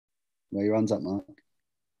Where your hands at, Mark?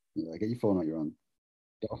 Yeah, get your phone out your hand.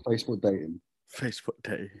 Get off Facebook dating Facebook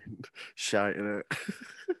dating. Shouting it.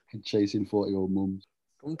 and chasing 40-year-old mums.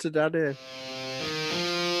 Come to daddy.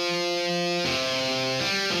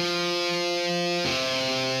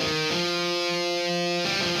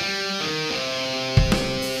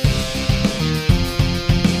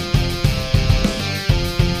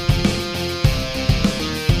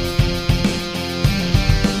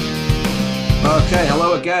 Okay,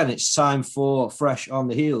 hello again. It's time for Fresh on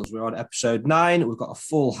the Heels. We're on episode 9. We've got a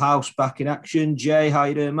full house back in action. Jay, how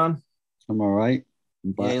you doing, man? I'm all right.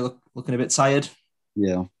 I'm back. Yeah, looking a bit tired.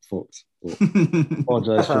 Yeah, fucked.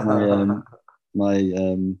 Apologise for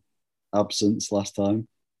my absence last time.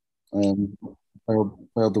 Failed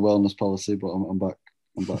the wellness policy, but I'm back.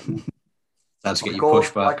 I'm back now. Time to get your push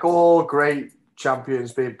back. Like all great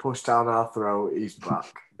champions being pushed down our throat, he's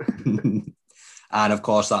back. And of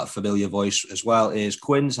course, that familiar voice as well is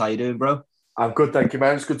Quinns. How you doing, bro? I'm good, thank you,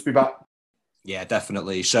 man. It's good to be back. Yeah,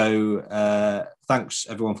 definitely. So thanks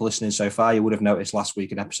everyone for listening so far. You would have noticed last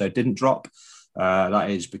week an episode didn't drop. That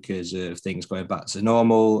is because of things going back to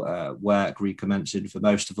normal, work recommencing for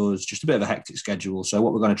most of us, just a bit of a hectic schedule. So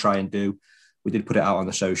what we're going to try and do, we did put it out on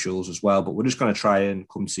the socials as well, but we're just going to try and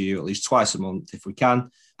come to you at least twice a month if we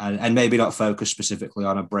can, and maybe not focus specifically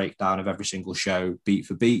on a breakdown of every single show beat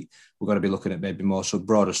for beat. We're going to be looking at maybe more some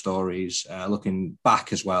broader stories, looking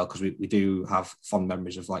back as well, because we do have fond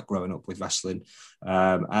memories of like growing up with wrestling,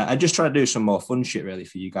 and just trying to do some more fun shit really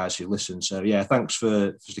for you guys who listen. So yeah, thanks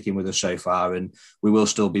for sticking with us so far, and we will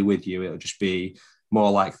still be with you. It'll just be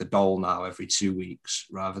more like the Dole now every 2 weeks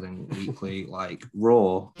rather than weekly like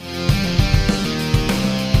Raw.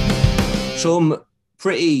 Some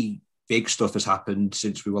pretty big stuff has happened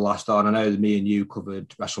since we were last on. I know that me and you covered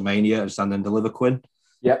WrestleMania and Stand and Deliver, Quinn.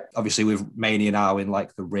 Yep. Obviously, with Mania now in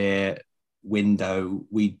like the rear window,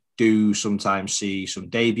 we do sometimes see some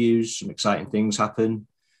debuts, some exciting things happen.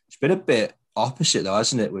 It's been a bit opposite though,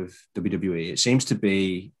 hasn't it, with WWE? It seems to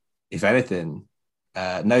be, if anything,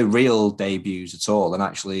 no real debuts at all. And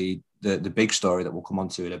actually, the big story that we'll come on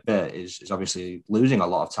to in a bit is obviously losing a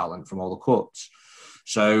lot of talent from all the cuts.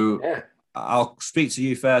 So yeah. I'll speak to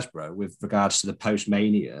you first, bro, with regards to the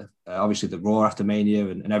post-Mania, obviously the Raw after Mania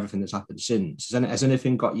and everything that's happened since. Has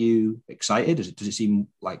anything got you excited? Does it seem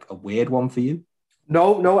like a weird one for you?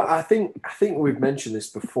 No, I think we've mentioned this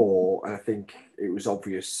before, and I think it was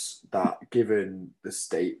obvious that given the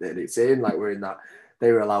state that it's in, like we're in that,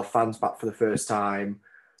 they were allowed fans back for the first time,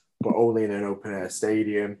 but only in an open-air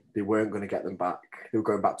stadium. They weren't going to get them back. They were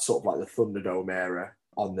going back to sort of like the Thunderdome era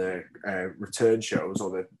on the return shows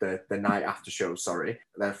or the night after shows, sorry.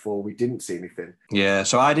 Therefore, we didn't see anything. Yeah,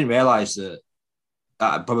 so I didn't realise that,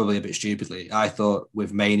 probably a bit stupidly. I thought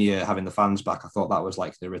with Mania having the fans back, I thought that was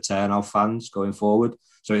like the return of fans going forward.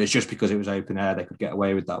 So it's just because it was open air, they could get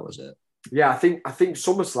away with that, was it? Yeah, I think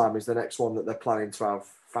SummerSlam is the next one that they're planning to have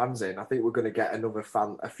fans in. I think we're going to get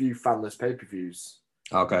a few fanless pay-per-views.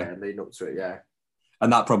 Okay. Leading up to it, yeah.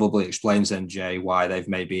 And that probably explains then, Jay, why they've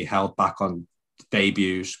maybe held back on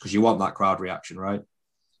debuts, because you want that crowd reaction, right?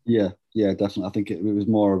 Yeah, definitely. I think it was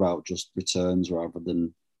more about just returns rather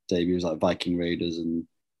than debuts like Viking Raiders and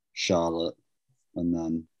Charlotte, and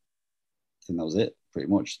then I think that was it pretty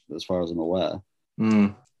much as far as I'm aware.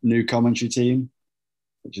 New commentary team,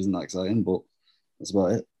 which isn't that exciting, but that's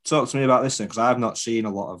about it. Talk to me about this thing, because I've not seen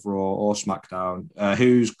a lot of Raw or SmackDown.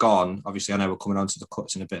 Who's gone? Obviously, I know we're coming on to the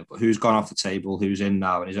cuts in a bit, but who's gone off the table? Who's in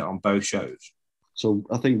now? And is it on both shows? So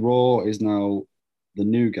I think Raw is now the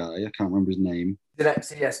new guy. I can't remember his name. The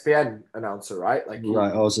next ESPN announcer, right?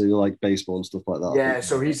 Right. Also, like baseball and stuff like that. Yeah.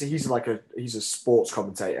 So he's a sports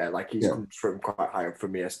commentator. Like he's come from quite high up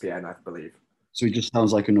from ESPN, I believe. So he just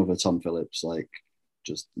sounds like another Tom Phillips. Like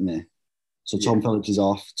just meh. So Tom Phillips is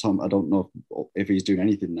off. I don't know if he's doing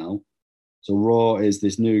anything now. So Raw is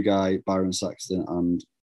this new guy, Byron Saxton and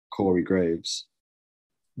Corey Graves.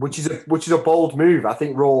 Which is a bold move. I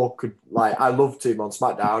think Raw could, like, I loved him on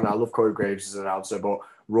SmackDown. I love Corey Graves as an announcer, but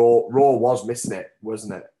Raw was missing it,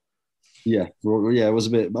 wasn't it? Yeah, it was a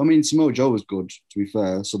bit. I mean, Samoa Joe was good, to be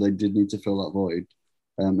fair, so they did need to fill that void.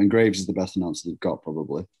 And Graves is the best announcer they've got,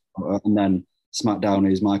 probably. And then SmackDown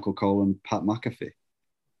is Michael Cole and Pat McAfee.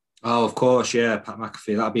 Oh, of course, yeah, Pat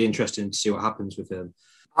McAfee. That'd be interesting to see what happens with him.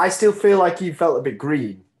 I still feel like he felt a bit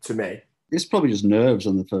green to me. It's probably just nerves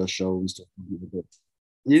on the first show and stuff.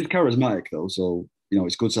 He's charismatic though, so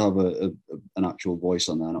it's good to have an actual voice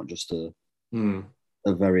on there, not just a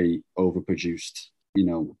very overproduced,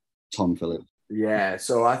 Tom Phillips. Yeah,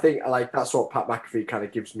 so I think like that's what Pat McAfee kind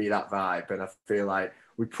of gives me that vibe, and I feel like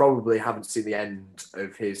we probably haven't seen the end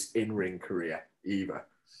of his in-ring career either.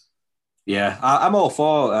 Yeah, I'm all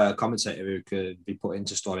for a commentator who could be put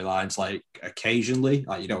into storylines like occasionally,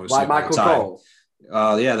 like you don't see Like all the Michael time. Cole.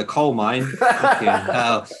 Oh yeah, the coal mine. Fucking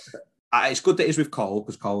hell. It's good that he's with Cole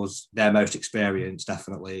because Cole's their most experienced,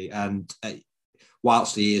 definitely. And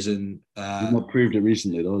whilst he isn't, He's not proved it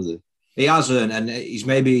recently, though, has he? he hasn't, and he's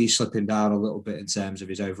maybe slipping down a little bit in terms of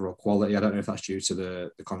his overall quality. I don't know if that's due to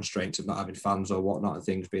the constraints of not having fans or whatnot and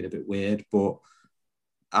things being a bit weird, but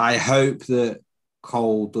I hope that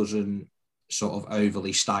Cole doesn't sort of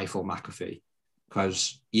overly stifle McAfee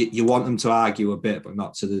because you want them to argue a bit, but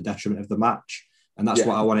not to the detriment of the match. And that's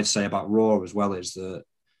what I wanted to say about Raw as well, is that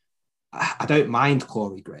I don't mind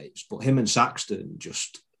Corey Graves, but him and Saxton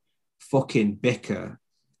just fucking bicker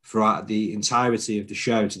throughout the entirety of the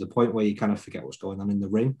show to the point where you kind of forget what's going on in the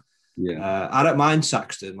ring. Yeah. I don't mind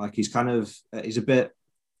Saxton. Like he's a bit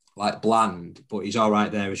like bland, but he's all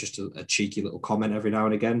right there. It's just a cheeky little comment every now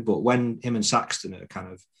and again. But when him and Saxton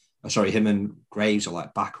are him and Graves are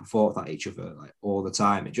like back and forth at each other like all the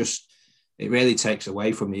time, it really takes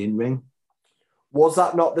away from the in-ring. Was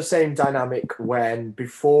that not the same dynamic when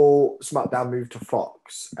before SmackDown moved to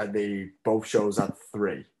Fox and both shows had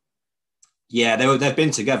 3? Yeah, they've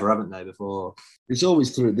been together, haven't they, before? It's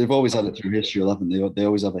always they've always had it through history, haven't they? They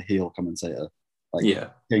always have a heel commentator. Like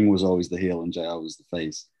King was always the heel and JR was the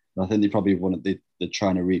face. And I think they probably they're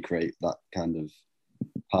trying to recreate that kind of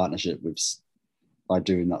partnership by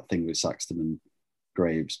doing that thing with Saxton and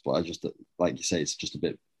Graves. But I just, like you say, it's just a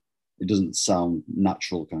bit, it doesn't sound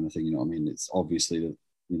natural kind of thing, you know what I mean? It's obviously,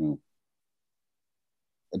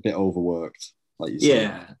 a bit overworked, like you say.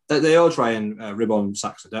 Yeah, they all try and rib on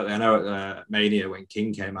Saxton, don't they? I know at Mania when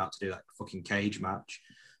King came out to do that fucking cage match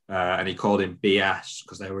and he called him BS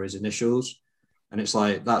because they were his initials. And it's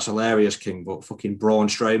like, that's hilarious, King, but fucking Braun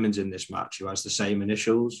Strowman's in this match who has the same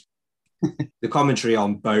initials. The commentary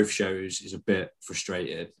on both shows is a bit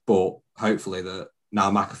frustrated, but hopefully that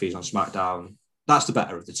now McAfee's on SmackDown, that's the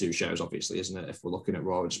better of the two shows, obviously, isn't it? If we're looking at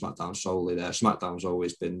Raw and SmackDown solely there. SmackDown's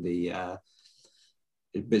always been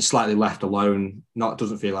been slightly left alone,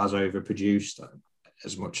 doesn't feel as overproduced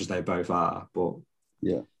as much as they both are, but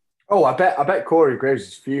yeah. Oh, I bet Corey Graves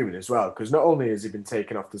is fuming as well, because not only has he been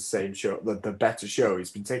taken off the same show, the better show,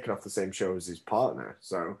 he's been taken off the same show as his partner.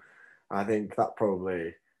 So I think that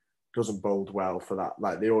probably doesn't bode well for that.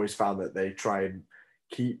 Like, they always found that they try and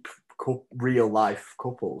keep real life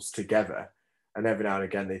couples together, and every now and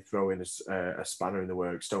again they throw in a spanner in the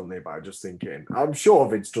works, don't they? But I'm just thinking, I'm sure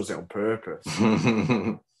Vince does it on purpose.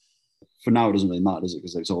 For now, it doesn't really matter, does it?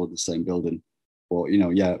 Because it's all in the same building. But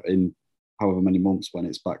in however many months when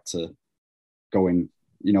it's back to going,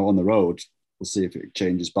 on the road, we'll see if it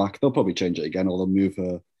changes back. They'll probably change it again, or they'll move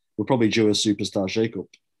her. We'll probably do a superstar shake-up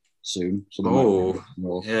soon. So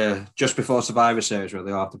yeah, just before Survivor Series, where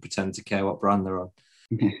they'll have to pretend to care what brand they're on.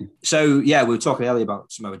 So, yeah, we were talking earlier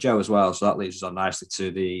about Samoa Joe as well, so that leads us on nicely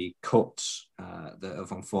to the cuts that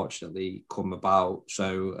have unfortunately come about.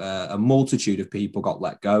 So a multitude of people got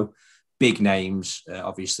let go. Big names,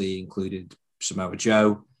 obviously, included Samoa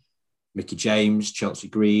Joe, Mickie James, Chelsea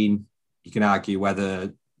Green. You can argue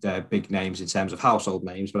whether they're big names in terms of household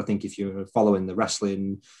names, but I think if you're following the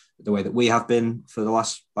wrestling the way that we have been for the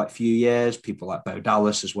last few years, people like Bo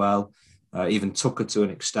Dallas as well, even Tucker to an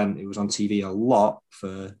extent, who was on TV a lot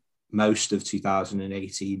for most of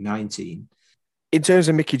 2018-19. In terms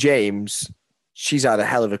of Mickie James, she's had a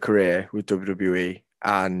hell of a career with WWE,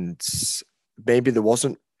 and maybe there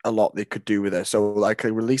wasn't a lot they could do with her. So like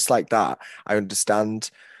a release like that, I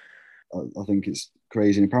understand. I think it's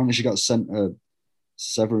crazy. And apparently she got sent a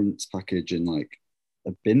severance package in like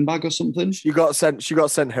a bin bag or something. She got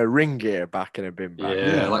sent her ring gear back in a bin bag.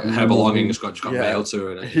 Yeah, like her belongings got mailed to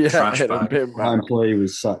her in a trash bag. My employee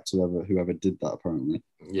was sacked, whoever did that, apparently.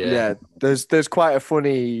 Yeah. There's quite a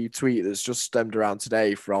funny tweet that's just stemmed around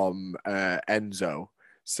today from Enzo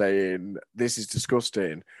saying, "This is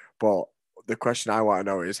disgusting," but the question I want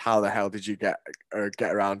to know is, how the hell did you get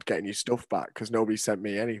around getting your stuff back? Because nobody sent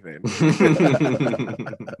me anything.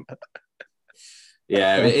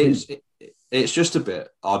 Yeah, it's just a bit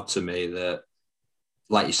odd to me that,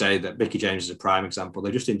 like you say, that Mickie James is a prime example.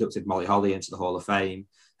 They just inducted Molly Holly into the Hall of Fame,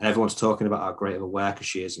 and everyone's talking about how great of a worker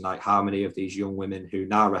she is, and like how many of these young women who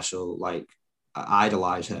now wrestle like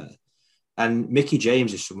idolize her. And Mickie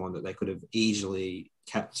James is someone that they could have easily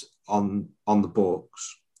kept on the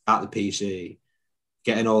books at the PC,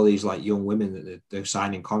 getting all these like young women that they're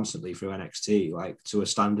signing constantly through NXT, like to a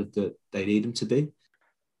standard that they need them to be.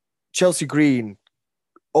 Chelsea Green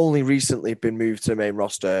only recently been moved to the main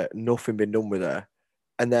roster, nothing been done with her.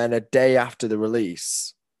 And then a day after the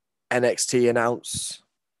release, NXT announced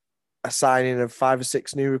a signing of 5 or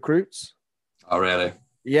 6 new recruits. Oh, really?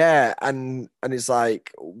 Yeah, and it's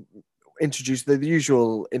like introduce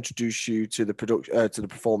you to the to the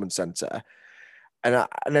performance center, and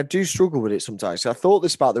I do struggle with it sometimes. So I thought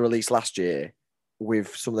this about the release last year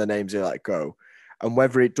with some of the names they let go, and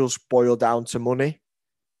whether it does boil down to money,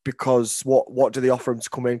 because what do they offer him to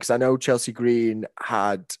come in? Because I know Chelsea Green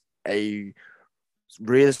had a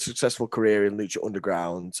really successful career in Lucha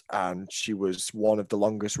Underground, and she was one of the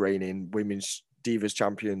longest reigning women's Divas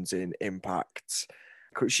champions in Impact.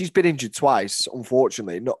 She's been injured twice,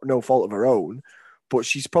 unfortunately, no fault of her own, but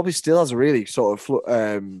she's probably still has a really sort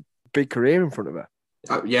of big career in front of her.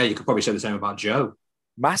 Yeah, you could probably say the same about Joe.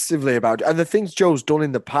 Massively about, and the things Joe's done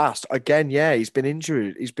in the past. Again, yeah, he's been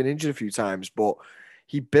injured. He's been injured a few times, but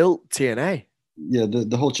he built TNA. Yeah,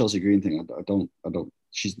 the whole Chelsea Green thing. I don't.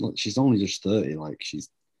 She's only just 30. Like I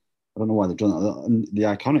don't know why they've done that. And the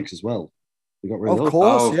Iconics as well. They got rid of Of those.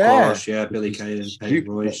 course, Yeah, Billy Kay and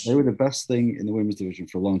Peyton Royce. They were the best thing in the women's division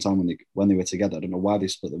for a long time when they were together. I don't know why they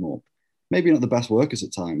split them up. Maybe not the best workers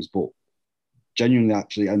at times, but genuinely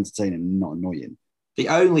actually entertaining, not annoying. The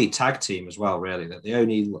only tag team as well, really. That the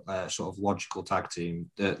only sort of logical tag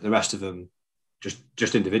team. The rest of them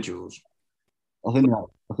just individuals. I think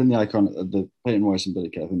the icon, the Peyton Royce and Billy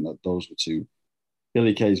Kay. I think that those were two.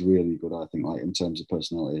 Billy Kay's really good. I think, like in terms of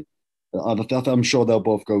personality. I'm sure they'll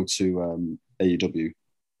both go to AEW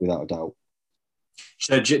without a doubt.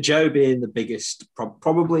 So Joe being the biggest,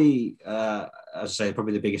 probably, as I say,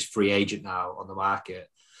 probably the biggest free agent now on the market.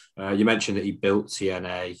 You mentioned that he built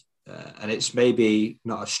TNA, and it's maybe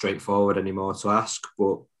not as straightforward anymore to ask,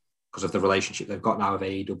 but because of the relationship they've got now with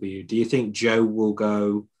AEW, do you think Joe will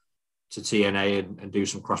go to TNA and do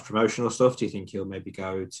some cross-promotional stuff? Do you think he'll maybe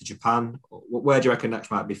go to Japan? Where do you reckon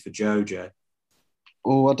next might be for Joe, Jay?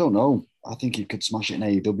 Oh, I don't know. I think he could smash it in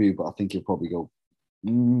AEW, but I think he'll probably go.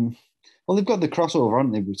 Well, they've got the crossover,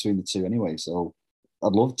 haven't they, between the two anyway? So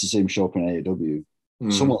I'd love to see him show up in AEW.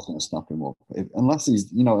 Someone's going to snap him up, unless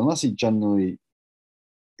he genuinely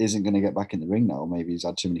isn't going to get back in the ring now. Maybe he's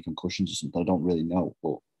had too many concussions or something. I don't really know,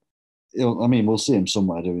 but we'll see him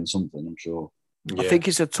somewhere doing something, I'm sure. Yeah. I think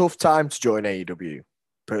it's a tough time to join AEW,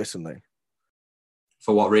 personally.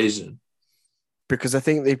 For what reason? Because I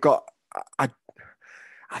think they've got.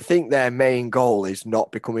 I think their main goal is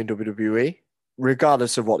not becoming WWE,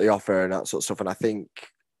 regardless of what they offer and that sort of stuff. And I think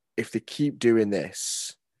if they keep doing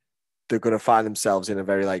this, they're going to find themselves in a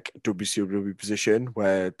very like WCW position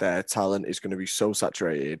where their talent is going to be so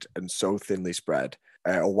saturated and so thinly spread,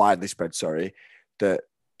 or widely spread, sorry, that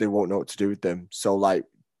they won't know what to do with them. So like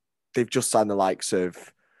they've just signed the likes of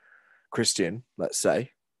Christian, let's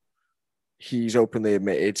say. He's openly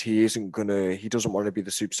admitted he doesn't want to be the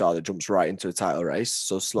superstar that jumps right into the title race.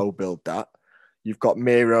 So slow build that. You've got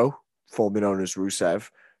Miro, formerly known as Rusev,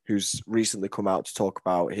 who's recently come out to talk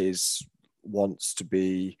about his wants to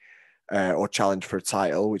be or challenge for a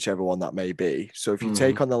title, whichever one that may be. So if you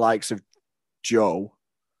take on the likes of Joe,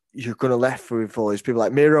 you're going to left with all these people.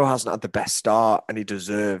 Like Miro hasn't had the best start and he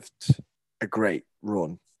deserved a great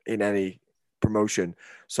run in any promotion.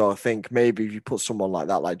 So I think maybe if you put someone like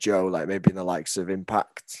that, like Joe, like maybe in the likes of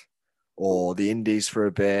Impact or the Indies for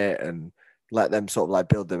a bit and let them sort of like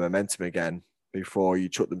build their momentum again before you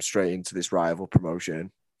chuck them straight into this rival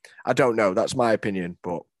promotion. I don't know. That's my opinion,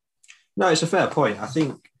 but no, it's a fair point. I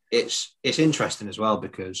think it's interesting as well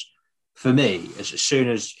because for me, as soon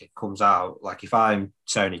as it comes out, like if I'm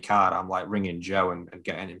Tony Khan, I'm like ringing Joe and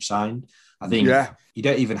getting him signed. I think you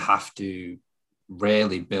don't even have to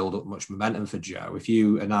really build up much momentum for Joe. If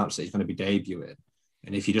you announce that he's going to be debuting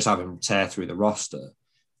and if you just have him tear through the roster,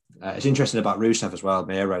 it's interesting about Rusev as well,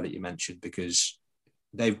 Miro, that you mentioned, because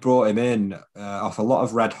they've brought him in off a lot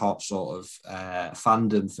of red hot sort of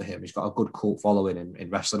fandom for him. He's got a good cult following in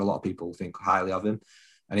wrestling. A lot of people think highly of him.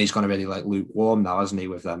 And he's kind of really like lukewarm now, hasn't he,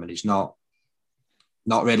 with them? And he's not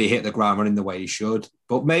really hit the ground running the way he should.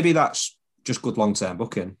 But maybe that's just good long-term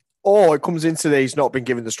booking. Or it comes into he's not been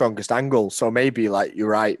given the strongest angle. So maybe, like, you're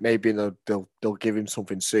right, maybe they'll give him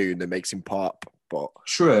something soon that makes him pop. But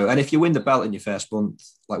true. And if you win the belt in your first month,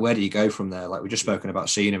 like, where do you go from there? Like, we've just spoken about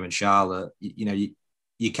Cena and Charlotte.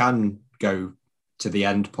 You can go to the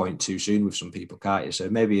end point too soon with some people, can't you? So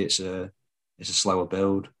maybe it's a slower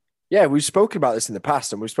build. Yeah, we've spoken about this in the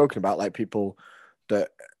past, and we've spoken about like people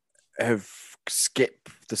that have skipped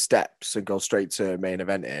the steps and go straight to main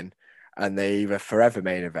eventing, and they either forever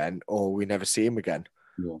main event or we never see him again.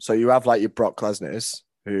 Yeah. So you have like your Brock Lesnar's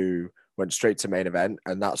who went straight to main event,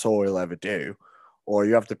 and that's all he'll ever do. Or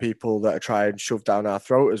you have the people that are trying to shove down our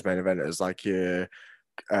throat as main eventers, like your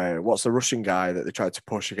what's the Russian guy that they tried to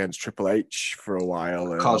push against Triple H for a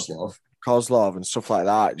while? Kozlov and stuff like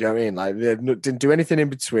that. Do you know what I mean? Like they didn't do anything in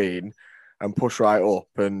between, and push right up,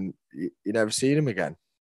 and you never seen him again.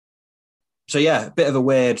 So yeah, a bit of a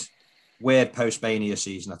weird post-Mania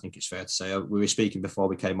season, I think it's fair to say. We were speaking before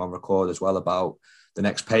we came on record as well about the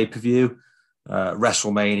next pay-per-view,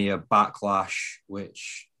 WrestleMania Backlash,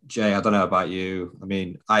 which, Jay, I don't know about you. I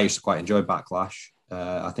mean, I used to quite enjoy Backlash.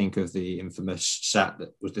 I think of the infamous set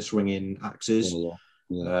that was the swinging axes.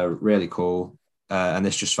 Really cool. And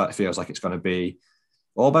this just feels like it's going to be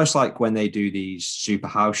almost like when they do these super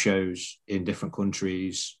house shows in different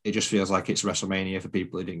countries. It just feels like it's WrestleMania for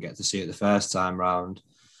people who didn't get to see it the first time round.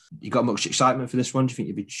 You got much excitement for this one? Do you think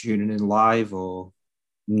you'd be tuning in live or?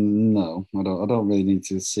 No, I don't really need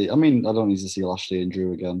to see. I mean, I don't need to see Lashley and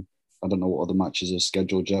Drew again. I don't know what other matches are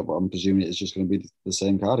scheduled yet, but I'm presuming it's just going to be the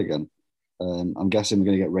same card again. I'm guessing we're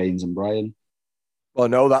going to get Reigns and Bryan. Well,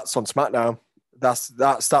 no, that's on SmackDown. That's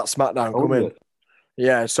that SmackDown coming.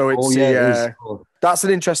 Yeah, so it's that's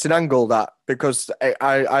an interesting angle, that, because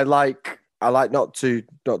I like not to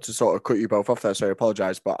sort of cut you both off there, so I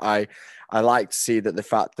apologize, but I like to see that the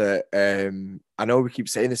fact that I know we keep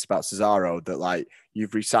saying this about Cesaro, that like,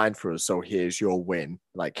 you've re-signed for us, so here's your win,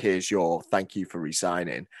 like here's your thank you for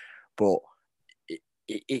re-signing, but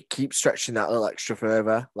it keeps stretching that little extra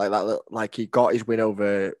further, like he got his win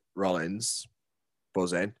over Rollins,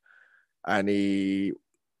 buzzing, and he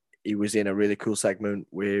was in a really cool segment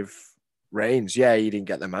with Reigns. Yeah, he didn't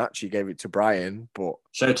get the match. He gave it to Bryan, but...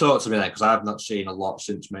 So talk to me then, because I've not seen a lot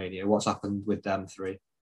since Mania. What's happened with them three?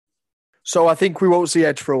 So I think we won't see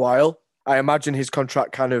Edge for a while. I imagine his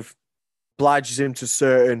contract kind of obliges him to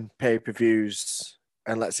certain pay-per-views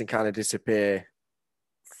and lets him kind of disappear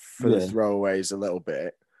for the throwaways a little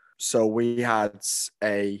bit. So we had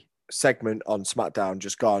a segment on SmackDown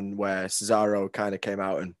just gone where Cesaro kind of came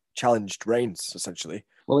out and challenged Reigns, essentially.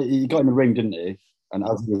 Well, he got in the ring, didn't he? And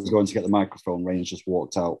as he was going to get the microphone, Reigns just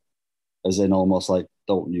walked out, as in almost like,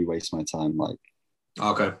 don't you waste my time, like.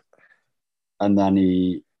 Okay. And then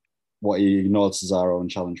he ignored Cesaro and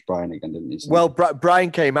challenged Bryan again, didn't he? So, well,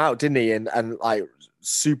 Bryan came out, didn't he? And like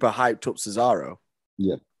super hyped up Cesaro.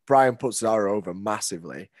 Yeah. Bryan put Cesaro over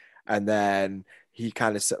massively. And then he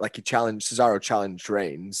kind of said, like, Cesaro challenged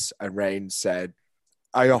Reigns, and Reigns said,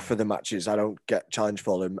 I offer the matches, I don't get challenged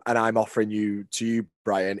for them, and I'm offering you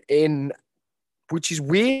Bryan, which is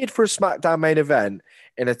weird for a SmackDown main event,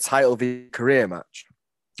 in a title v career match.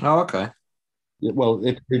 Oh, okay. Yeah, well,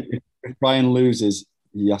 if Bryan loses,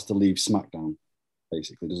 he has to leave SmackDown,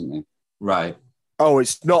 basically, doesn't he? Right. Oh,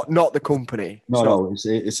 it's not the company. No,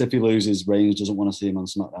 it's if he loses, Reigns doesn't want to see him on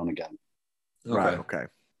SmackDown again. Okay. Right, okay.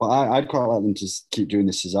 But I'd quite like them to keep doing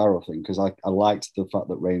this Cesaro thing, because I liked the fact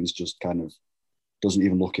that Reigns just kind of doesn't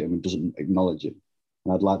even look at him and doesn't acknowledge him.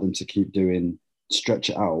 And I'd like them to keep stretch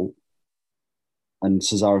it out, and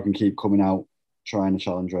Cesaro can keep coming out trying to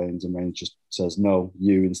challenge Reigns, and Reigns just says, no,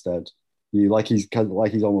 you instead. He's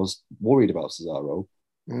almost worried about Cesaro.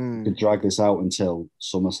 Could drag this out until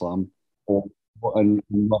SummerSlam, and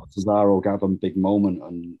let Cesaro have a big moment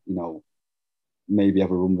and, maybe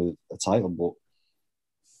have a run with a title. But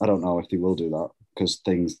I don't know if they will do that, because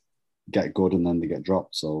things get good and then they get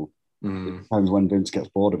dropped. So it depends when Vince gets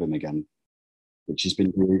bored of him again, which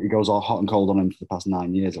he goes all hot and cold on him for the past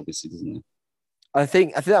 9 years, obviously, doesn't he? I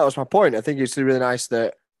think that was my point. I think it's really nice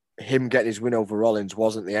that him getting his win over Rollins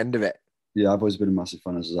wasn't the end of it. Yeah, I've always been a massive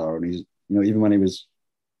fan of Cesaro, and he's, even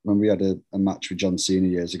when we had a match with John Cena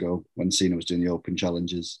years ago, when Cena was doing the open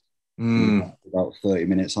challenges, about 30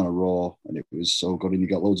 minutes on a Raw, and it was so good, and he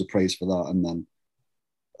got loads of praise for that. And then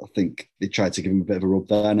I think they tried to give him a bit of a rub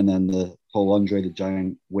then, and then the whole Andre the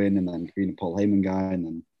Giant win, and then being a Paul Heyman guy, and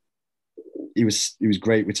then he was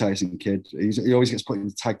great with Tyson Kidd. He always gets put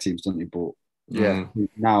into tag teams, doesn't he? But yeah,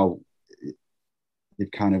 now they've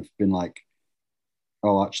kind of been like,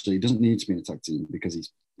 oh, actually, he doesn't need to be in a tag team because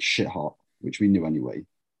he's shit hot, which we knew anyway.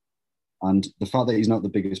 And the fact that he's not the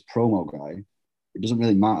biggest promo guy, it doesn't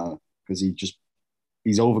really matter, because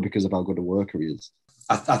he's over because of how good a worker he is.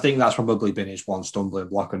 I think that's probably been his one stumbling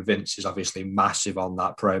block, and Vince is obviously massive on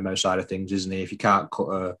that promo side of things, isn't he? If you can't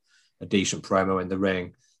cut a decent promo in the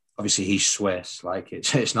ring, obviously he's Swiss. Like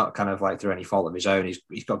it's not kind of like through any fault of his own.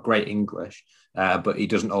 He's got great English, but he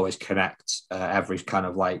doesn't always connect every kind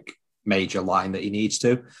of like major line that he needs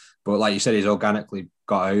to. But like you said, he's organically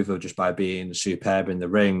got over just by being superb in the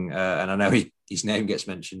ring. And I know his name gets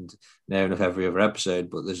mentioned near enough every other episode,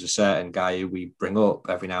 but there's a certain guy who we bring up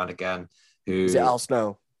every now and again who... Is it Al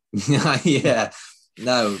Snow? Yeah.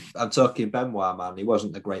 No, I'm talking Benoit, man. He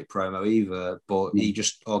wasn't a great promo either, but he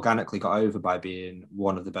just organically got over by being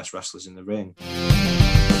one of the best wrestlers in the ring.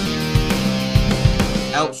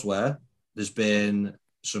 Elsewhere, there's been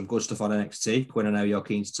some good stuff on NXT. Quinn, I know you're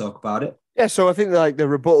keen to talk about it. Yeah, so I think like the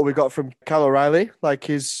rebuttal we got from Kyle O'Reilly, like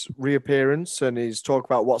his reappearance and his talk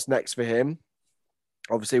about what's next for him.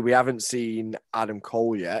 Obviously, we haven't seen Adam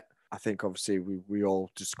Cole yet. I think obviously we all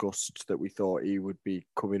discussed that we thought he would be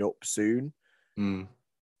coming up soon.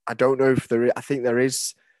 I don't know if I think there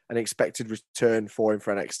is an expected return for him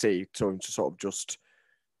for NXT, so him to sort of just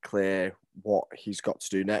clear what he's got to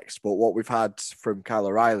do next. But what we've had from Kyle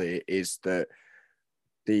O'Reilly is that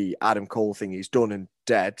the Adam Cole thing is done and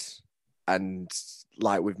dead. And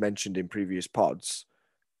like we've mentioned in previous pods,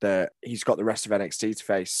 that he's got the rest of NXT to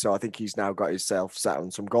face. So I think he's now got himself set on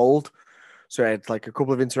some gold. So he had like a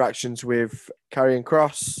couple of interactions with Karrion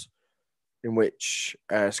Kross, in which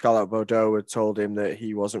Scarlett Bordeaux had told him that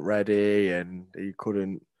he wasn't ready and he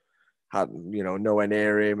couldn't, had nowhere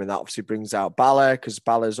near him. And that obviously brings out Balor, because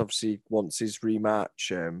Balor's obviously wants his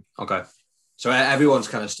rematch. Okay. So everyone's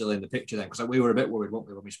kind of still in the picture then, because we were a bit worried, weren't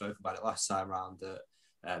we, when we spoke about it last time around,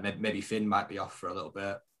 that maybe Finn might be off for a little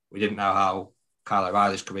bit. We didn't know how Kyle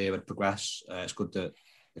O'Reilly's career would progress. It's good that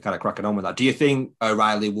they're kind of cracking on with that. Do you think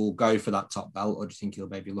O'Reilly will go for that top belt, or do you think he'll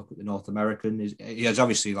maybe look at the North American? He has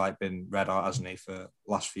obviously like been red hot, hasn't he, for the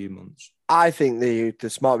last few months? I think the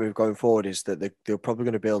smart move going forward is that they're probably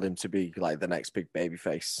going to build him to be like the next big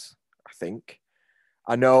babyface, I think.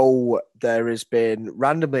 I know there has been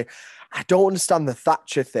randomly, I don't understand the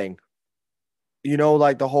Thatcher thing.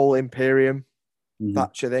 Like the whole Imperium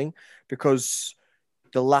Thatcher thing, because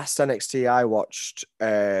the last NXT I watched,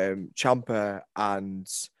 Ciampa and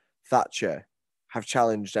Thatcher have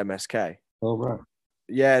challenged MSK. Oh, right.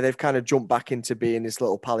 Yeah, they've kind of jumped back into being this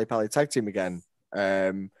little pally tag team again.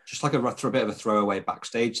 Just like a bit of a throwaway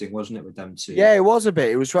backstage thing, wasn't it, with them two? Yeah, it was a bit.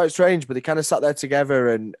 It was quite strange, but they kind of sat there together,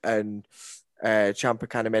 and Ciampa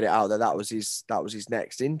kind of made it out that was his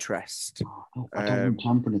next interest. I don't want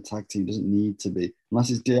Ciampa in a tag team. It doesn't need to be, unless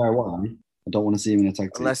it's DIY. I don't want to see him in a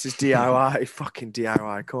tag team. Unless it's DIY. Fucking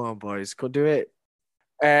DIY. Come on, boys. Could do it.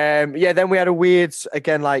 Yeah, then we had a weird,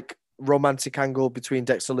 again, like romantic angle between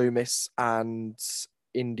Dexter Lumis and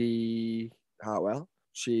Indy Hartwell.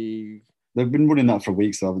 They've been running that for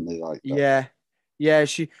weeks, haven't they? Like that. Yeah.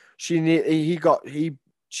 She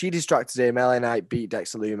distracted him. LA Knight beat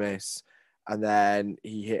Dexter Lumis, and then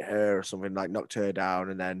he hit her or something, like knocked her down.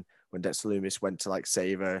 And then when Dexter Lumis went to like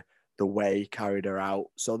save her, the way carried her out.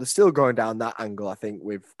 So they're still going down that angle, I think,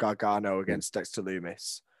 with Gargano against Dexter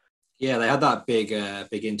Lumis. Yeah, they had that big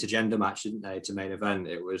intergender match, didn't they, to main event?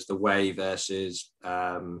 It was the Way versus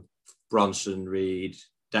Bronson Reed,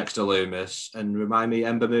 Dexter Lumis, and remind me,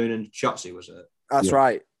 Ember Moon and Shotzi, was it? That's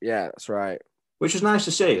right. Yeah, that's right. Which was nice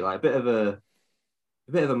to see, like a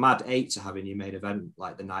bit of a mad 8 to have in your main event,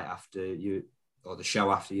 like the night after you, or the show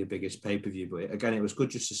after your biggest pay-per-view. But again, it was good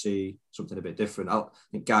just to see something a bit different. I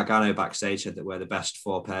think Gargano backstage said that we're the best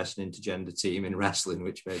 4-person intergender team in wrestling,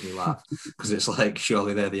 which made me laugh, because it's like,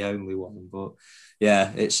 surely they're the only one. But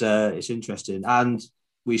yeah, it's interesting. And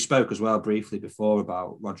we spoke as well briefly before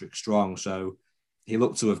about Roderick Strong. So he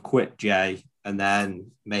looked to have quit Jay and then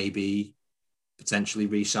maybe potentially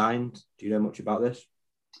re-signed. Do you know much about this?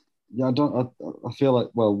 Yeah, I feel like,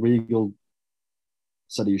 well, Regal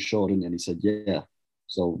said he was sure, didn't he? And he said, yeah.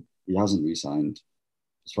 So he hasn't re-signed,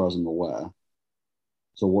 as far as I'm aware.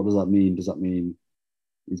 So what does that mean? Does that mean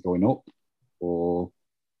he's going up? Or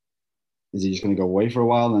is he just going to go away for a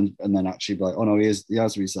while and then actually be like, oh no, he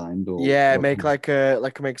has re-signed? Or make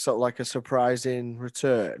sort of like a surprising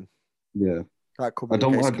return. Yeah. That could be I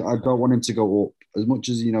don't want him to go up as much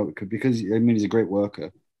as, because he's a great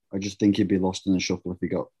worker. I just think he'd be lost in the shuffle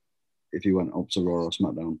if he went up to Raw or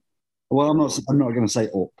SmackDown. Well, I'm not going to say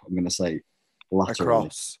up. I'm going to say laterally.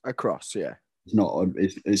 Across, yeah. It's not.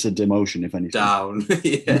 It's a demotion, if anything. Down.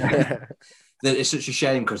 Yeah. It's such a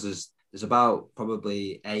shame, because there's about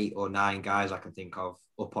probably 8 or 9 guys I can think of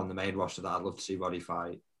up on the main roster that I'd love to see Roddy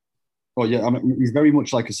fight. Oh yeah, I mean, he's very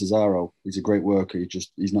much like a Cesaro. He's a great worker.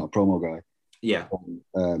 He's not a promo guy. Yeah.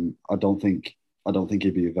 I don't think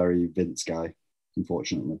he'd be a very Vince guy,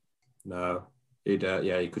 unfortunately. No. You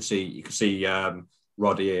could see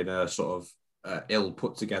Roddy in a sort of ill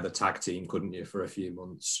put together tag team, couldn't you, for a few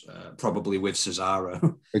months, probably with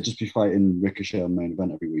Cesaro. They'd just be fighting Ricochet on main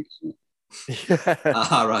event every week, isn't it?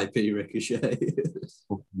 R.I.P. Ricochet.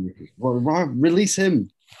 Well, release him,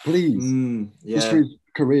 please. Just for his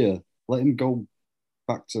career. Let him go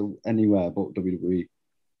back to anywhere but WWE.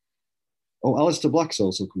 Oh, Aleister Black's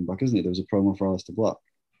also coming back, isn't he? There was a promo for Aleister Black.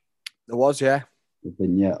 There was, yeah. The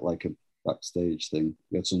vignette, like a backstage thing.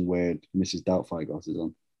 He had some weird Mrs. Doubtfire glasses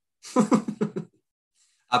on.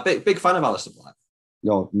 A big fan of Aleister Black.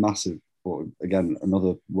 Yeah, massive. But again,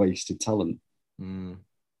 another wasted talent.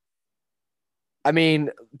 I mean,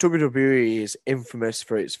 WWE is infamous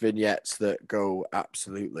for its vignettes that go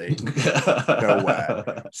absolutely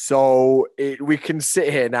nowhere. So we can sit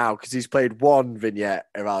here now because he's played one vignette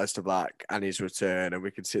of Aleister Black and his return, and we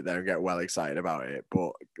can sit there and get well excited about it.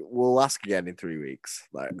 But we'll ask again in 3 weeks.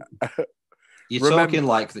 Like, you're talking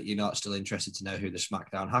like that. You're not still interested to know who the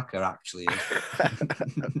SmackDown hacker actually is.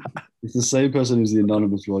 It's the same person who's the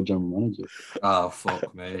anonymous Raw general manager. Oh,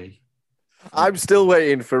 fuck me. I'm still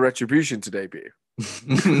waiting for Retribution to debut.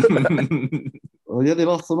 Well, yeah, they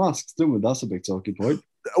lost the masks, didn't we? That's a big talking point.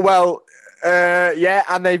 Well, yeah,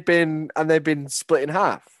 and they've been split in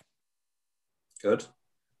half. Good.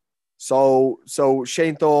 So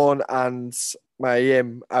Shane Thorne and Mia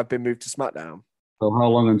Yim have been moved to SmackDown. So how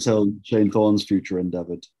long until Shane Thorne's future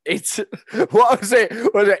endeavoured? It's what was it?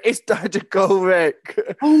 It's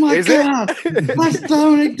Dijakovic. Oh my God! That's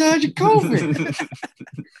Dominic Dijakovic.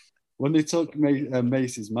 When they took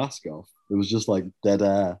Mace's mask off, it was just like dead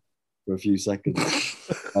air for a few seconds.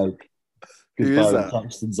 Like, because Byron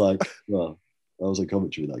Saxton's like, well, I was a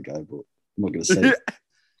commentary with that guy, but I'm not going to say it.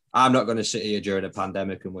 I'm not going to sit here during a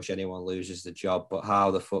pandemic and wish anyone loses the job, but how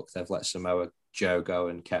the fuck they've let Samoa Joe go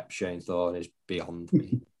and kept Shane Thorne is beyond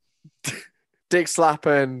me. Dick slap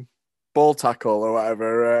and ball tackle or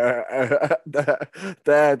whatever.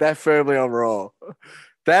 They're firmly on Raw.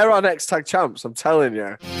 They're our next tag champs, I'm telling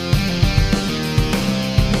you.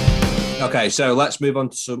 Okay, so let's move on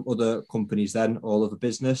to some other companies then. All of the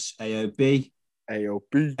business, AOB,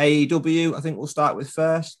 AEW, I think we'll start with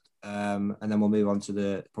first. And then we'll move on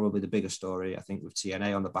to probably the bigger story, I think, with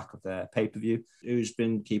TNA on the back of their pay-per-view. Who's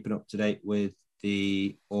been keeping up to date with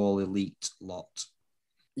the All Elite lot?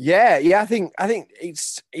 Yeah. I think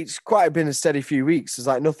it's quite been a steady few weeks. There's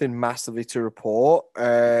like nothing massively to report.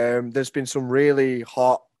 There's been some really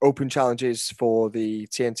hot open challenges for the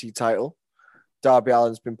TNT title. Darby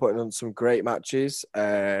Allin's been putting on some great matches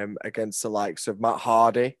against the likes of Matt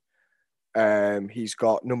Hardy. He's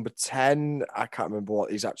got number 10. I can't remember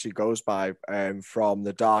what he's actually goes by from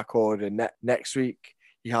the Dark Order. Next week,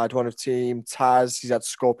 he had one of Team Taz. He's had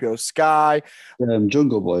Scorpio Sky.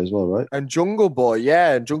 Jungle Boy as well, right? And Jungle Boy,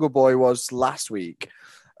 yeah. And Jungle Boy was last week.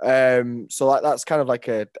 So like that's kind of like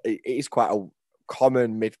it is quite a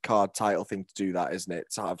common mid-card title thing to do that, isn't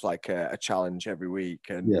it? To have like a challenge every week.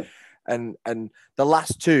 And the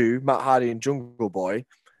last two, Matt Hardy and Jungle Boy,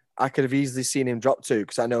 I could have easily seen him drop to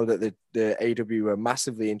because I know that the AW are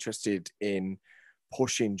massively interested in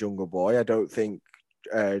pushing Jungle Boy. I don't think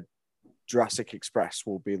Jurassic Express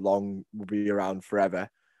will be around forever.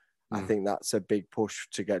 I think that's a big push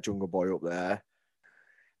to get Jungle Boy up there.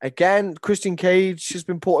 Again, Christian Cage has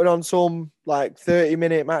been putting on some like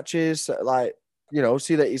 30-minute matches, like, you know,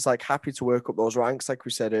 see that he's like happy to work up those ranks. Like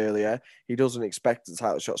we said earlier, he doesn't expect the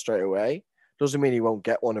title shot straight away. Doesn't mean he won't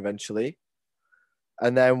get one eventually.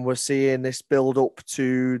 And then we're seeing this build up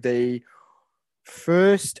to the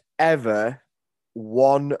first ever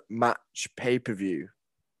one match pay-per-view,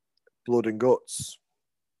 Blood and Guts,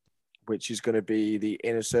 which is going to be the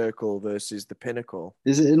Inner Circle versus the Pinnacle.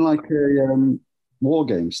 Is it in like a war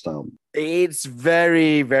game style? It's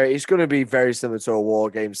it's going to be very similar to a war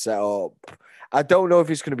game setup. I don't know if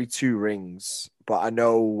it's going to be 2 rings, but I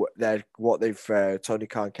know that Tony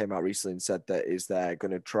Khan came out recently and said that they're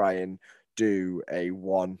going to try and do a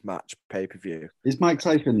one match pay-per-view. Is Mike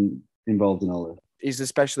Tyson involved in all this? He's a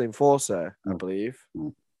special enforcer, I believe.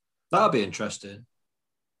 That'll be interesting.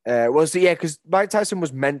 Because Mike Tyson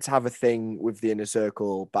was meant to have a thing with the Inner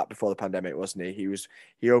Circle back before the pandemic, wasn't he?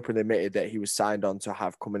 He openly admitted that he was signed on to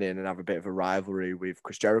have coming in and have a bit of a rivalry with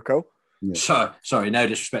Chris Jericho. Yeah. Sorry, no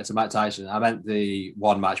disrespect to Mike Tyson. I meant the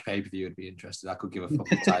one match pay-per-view would be interested. I could give a fuck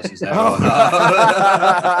with Tyson's there. I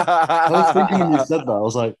was thinking when you said that, I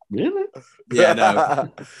was like, really? Yeah,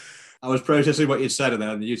 no. I was processing what you'd said, and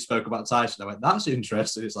then you spoke about Tyson. I went, "That's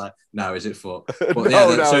interesting." It's like, no, is it fuck? But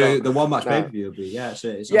the one match pay-per-view would be, it's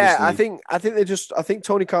I think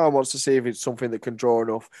Tony Khan wants to see if it's something that can draw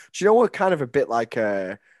enough. Do you know what? Kind of a bit like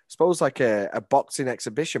a boxing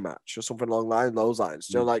exhibition match or something along those lines.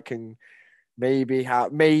 So like can maybe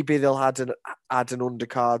they'll add an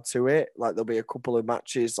undercard to it. Like there'll be a couple of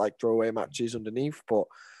matches, like throwaway matches underneath. But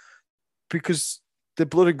because the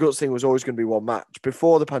Blood and Guts thing was always going to be one match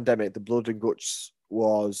before the pandemic, the Blood and Guts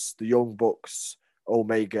was the Young Bucks,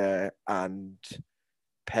 Omega, and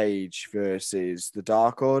Page versus the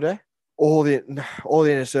Dark Order. All the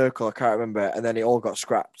Inner Circle, I can't remember, and then it all got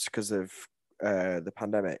scrapped because of the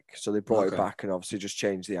pandemic. So they brought it back and obviously just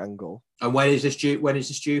changed the angle. And when is this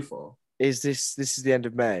due for? This is the end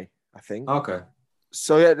of May, I think. Okay.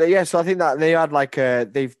 So so I think that they had like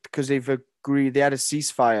they've agreed, they had a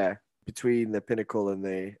ceasefire between the Pinnacle and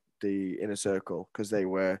the the Inner Circle, because they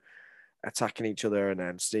were attacking each other and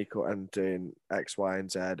then sneak up and doing X, Y,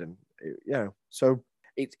 and Z, and so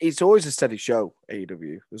it's always a steady show.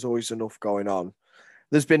 AEW, there's always enough going on.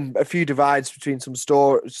 There's been a few divides between some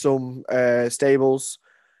stables.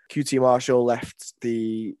 QT Marshall left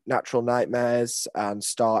the Natural Nightmares and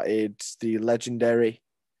started the Legendary,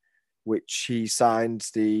 which he signed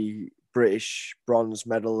the British bronze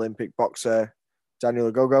medal Olympic boxer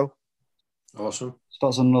Daniel Ogogo. Awesome. So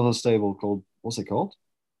that's another stable called, what's it called?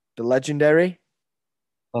 The Legendary.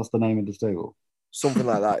 That's the name of the stable. Something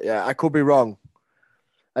like that. Yeah, I could be wrong.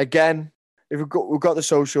 Again, if we've got the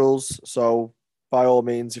socials, so by all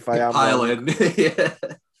means, if I am pile wrong, in. Yeah.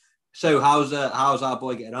 So how's our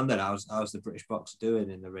boy getting on then? How's the British boxer doing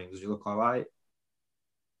in the ring? Does he look all right?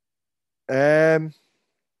 Okay.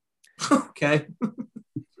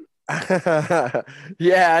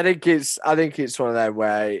 Yeah, I think it's one of them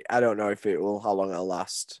where I don't know how long it'll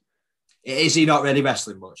last. Is he not really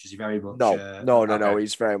wrestling much? Is he very much? No. Okay.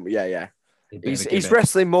 He's very He's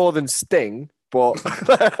wrestling more than Sting, but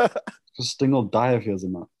Sting will die if he has a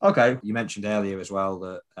match. Okay. You mentioned earlier as well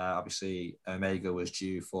that obviously Omega was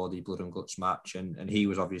due for the Blood and Guts match, and he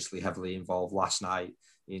was obviously heavily involved last night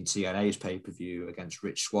in TNA's pay-per-view against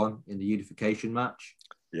Rich Swann in the unification match.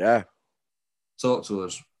 Yeah. Talk to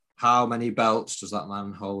us. How many belts does that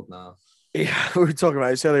man hold now? Yeah, we were talking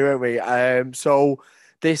about this earlier, weren't we? So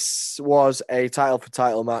this was a title for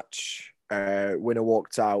title match. Winner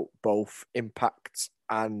walked out both Impact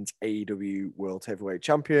and AEW World Heavyweight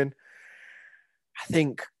Champion. I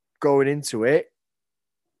think going into it,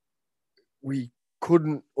 we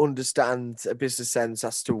couldn't understand a business sense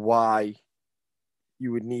as to why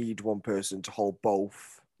you would need one person to hold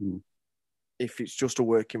both if it's just a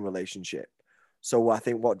working relationship. So I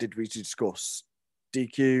think, what did we discuss?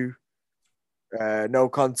 DQ, no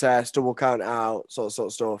contest, double count out, sort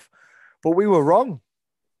of stuff. But we were wrong.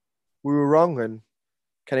 And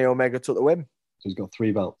Kenny Omega took the win. So he's got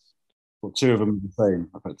 3 belts. Well, 2 of them are the same,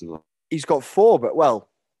 effectively. He's got 4, but well,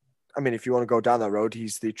 I mean, if you want to go down that road,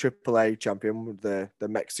 he's the AAA champion, the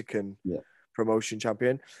Mexican promotion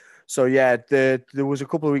champion. So yeah, there was a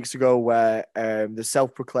couple of weeks ago where the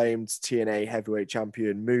self-proclaimed TNA heavyweight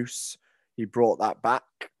champion Moose, he brought that back.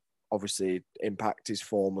 Obviously, Impact is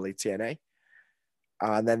formerly TNA.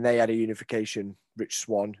 And then they had a unification, Rich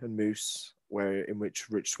Swann and Moose, in which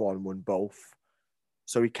Rich Swann won both.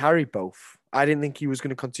 So he carried both. I didn't think he was going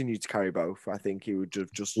to continue to carry both. I think he would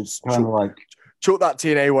have just kind of like chuck that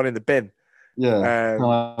TNA one in the bin. Yeah, kind of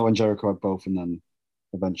like when Jericho had both, and then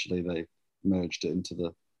eventually they merged it into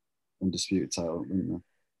the undisputed title, didn't they?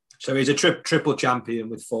 So he's a triple champion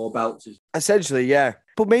with 4 belts. Essentially, yeah.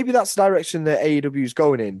 But maybe that's the direction that AEW is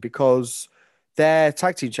going in, because they're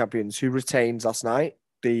tag team champions who retained last night.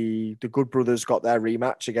 The Good Brothers got their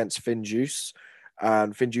rematch against Finn Juice,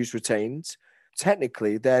 and Finn Juice retained.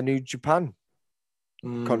 Technically, they're New Japan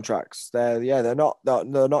contracts. They're not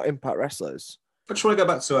Impact wrestlers. I just want to go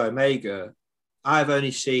back to Omega. I've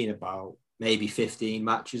only seen about maybe 15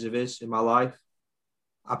 matches of his in my life.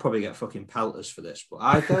 I probably get fucking pelters for this, but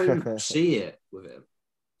I don't see it with him.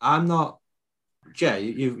 I'm not. Jay,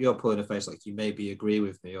 you're pulling a face like you maybe agree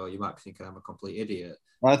with me, or you might be thinking I'm a complete idiot.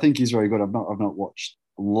 I think he's very good. I've not watched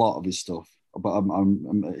a lot of his stuff, but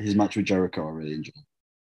his match with Jericho I really enjoyed.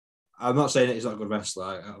 I'm not saying that he's not a good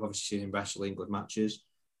wrestler. I've obviously seen him wrestling good matches.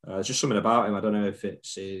 There's just something about him. I don't know if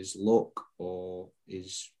it's his look or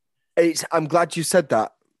his. I'm glad you said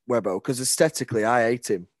that, Webbo, because aesthetically I hate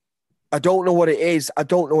him. I don't know what it is. I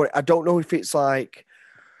don't know if it's like.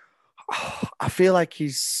 I feel like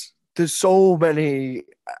there's so many.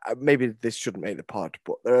 Maybe this shouldn't make the pod,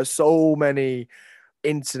 but there are so many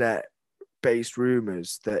internet-based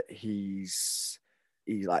rumors that he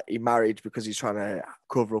married because he's trying to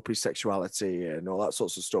cover up his sexuality and all that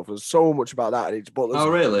sorts of stuff. There's so much about that. Oh,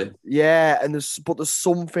 really? Yeah, and there's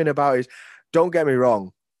something about it. Don't get me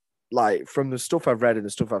wrong. Like, from the stuff I've read and the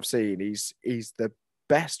stuff I've seen, he's the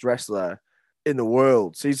best wrestler in the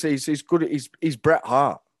world. So he's good. He's Bret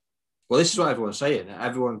Hart. Well, this is what everyone's saying.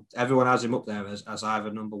 Everyone has him up there as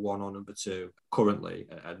either number 1 or number 2 currently,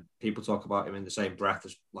 and people talk about him in the same breath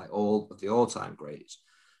as like all of the all-time greats.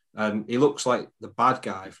 And he looks like the bad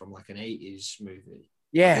guy from like an 80s movie.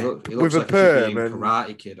 Yeah, he looks with like a perm and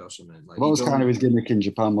Karate Kid or something. Like, that was kind of his gimmick in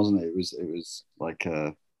Japan, wasn't it? It was like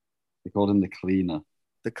they called him the Cleaner.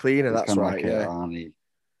 The Cleaner, that's right. Like yeah, Arnie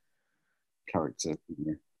character.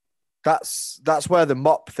 Yeah. That's where the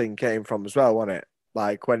mop thing came from as well, wasn't it?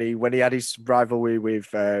 Like when he had his rivalry with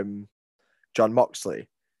John Moxley.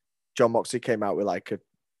 John Moxley came out with like a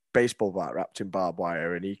baseball bat wrapped in barbed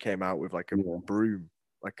wire, and he came out with like a broom.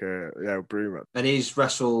 like a broom. And he's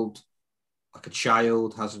wrestled like a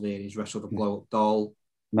child, hasn't he? And he's wrestled a blow-up doll.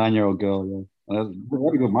 9-year-old girl, yeah. And a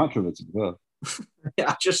very good match with it, to be fair.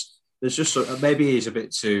 Yeah, there's just maybe he's a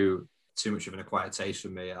bit too much of an acquired taste for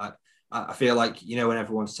me. I feel like, you know, when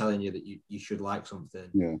everyone's telling you that you should like something,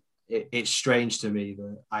 yeah, it's strange to me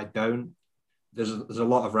that I don't. There's a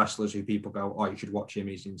lot of wrestlers who people go, oh, you should watch him,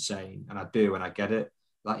 he's insane, and I do, and I get it.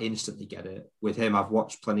 I instantly get it. With him, I've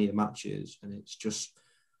watched plenty of matches, and it's just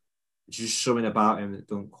something about him that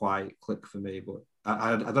don't quite click for me. But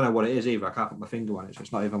I don't know what it is either. I can't put my finger on it. So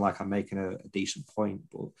it's not even like I'm making a decent point.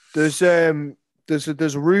 But there's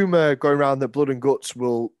a rumor going around that Blood and Guts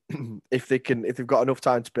will, if they've got enough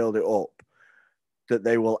time to build it up, that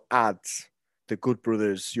they will add the Good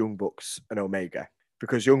Brothers, Young Bucks, and Omega,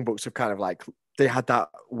 because Young Bucks have kind of like, they had that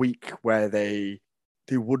week where they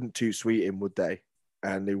wouldn't too sweet him, would they?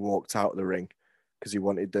 And they walked out of the ring because he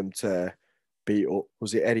wanted them to beat up,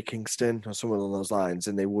 was it Eddie Kingston or someone along those lines,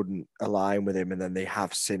 and they wouldn't align with him, and then they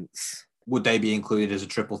have since. Would they be included as a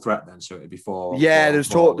triple threat then? So it'd be four. Yeah, there's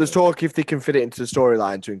talk if they can fit it into the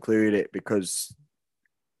storyline to include it, because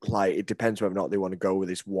like it depends whether or not they want to go with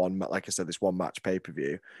this one, like I said, this one match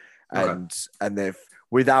pay-per-view. And they've,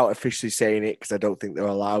 without officially saying it, because I don't think they're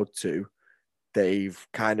allowed to, they've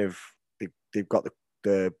got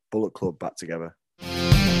the Bullet Club back together.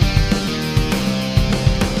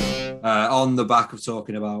 On the back of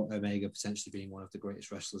talking about Omega potentially being one of the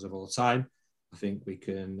greatest wrestlers of all time, I think we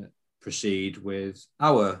can proceed with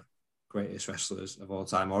our greatest wrestlers of all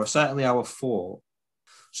time, or certainly our four.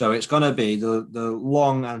 So it's going to be the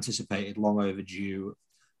long anticipated, long overdue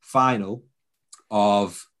final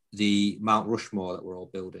of the Mount Rushmore that we're all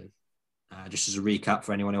building. Just as a recap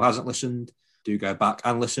for anyone who hasn't listened, do go back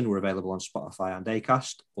and listen. We're available on Spotify and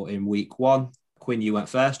Acast. But in week one, Quinn, you went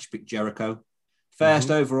first. You picked Jericho.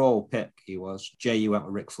 First overall pick, he was. Jay, you went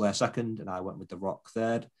with Ric Flair second, and I went with The Rock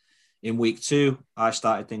third. In week two, I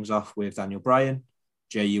started things off with Daniel Bryan.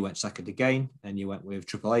 Jay, you went second again, and you went with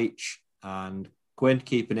Triple H. And Quinn,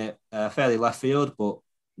 keeping it fairly left field, but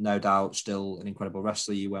no doubt still an incredible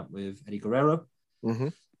wrestler, you went with Eddie Guerrero. Mm-hmm.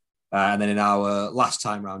 And then in our last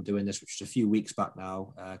time round doing this, which is a few weeks back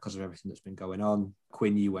now, because of everything that's been going on,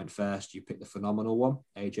 Quinn, you went first. You picked the phenomenal one,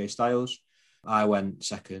 AJ Styles. I went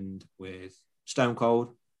second with Stone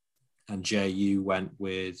Cold. And Jay, you went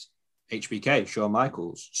with HBK, Shawn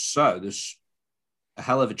Michaels. So there's a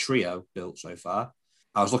hell of a trio built so far.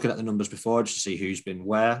 I was looking at the numbers before just to see who's been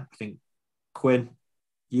where. I think, Quinn,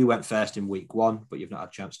 you went first in week one, but you've not had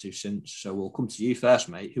a chance to since. So we'll come to you first,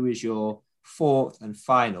 mate. Who is your fourth and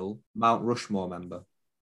final Mount Rushmore member?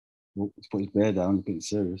 Well, he's put his bear down. He's getting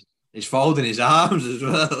serious. He's folding his arms as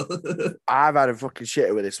well. I've had a fucking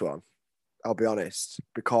shitter with this one, I'll be honest,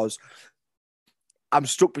 because I'm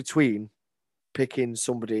stuck between picking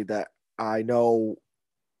somebody that I know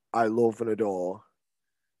I love and adore,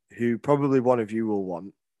 who probably one of you will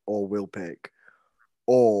want or will pick,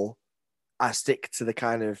 or I stick to the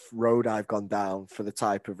kind of road I've gone down for the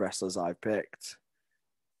type of wrestlers I've picked.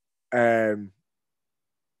 All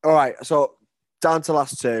right, so down to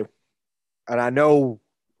last two, and I know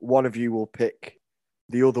one of you will pick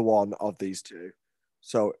the other one of these two,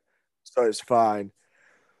 so it's fine.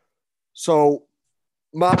 So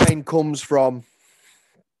mine comes from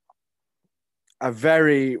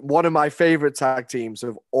one of my favorite tag teams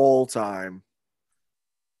of all time,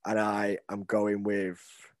 and I am going with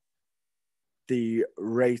the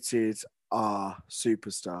rated R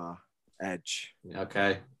superstar Edge.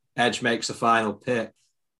 Okay. Edge makes the final pick.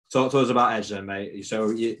 Talk to us about Edge then, mate. So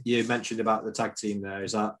you mentioned about the tag team there.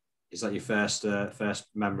 Is that your first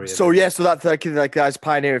memory? So yeah, so that's like guy's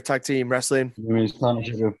pioneer of tag team wrestling. You mean his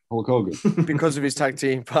partnership with Hulk Hogan? Because of his tag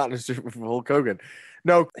team partnership with Hulk Hogan.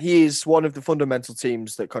 No, he is one of the fundamental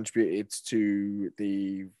teams that contributed to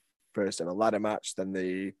the first ever ladder match, then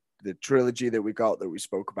the trilogy that we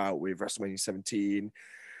spoke about with WrestleMania 17,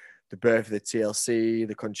 the birth of the TLC,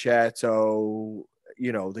 the Concerto.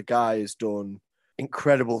 You know, the guy has done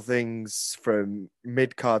incredible things, from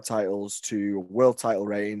mid-card titles to world title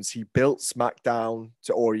reigns. He built SmackDown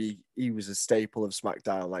he was a staple of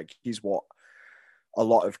SmackDown. Like, he's what a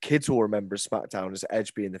lot of kids will remember as SmackDown, as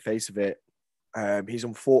Edge being the face of it. His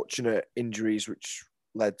unfortunate injuries, which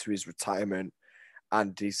led to his retirement,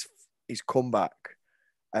 and his comeback.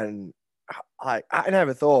 And I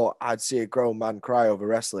never thought I'd see a grown man cry over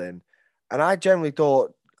wrestling. And I generally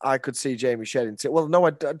thought I could see Jamie shedding tears. Well, no,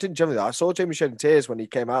 I didn't generally. I saw Jamie shedding tears when he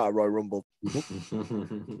came out at Royal Rumble.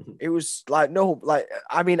 It was like, no, like,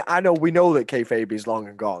 I mean, we know that kayfabe is long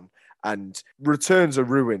and gone, and returns are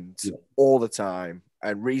ruined all the time,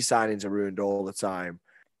 and re-signings are ruined all the time.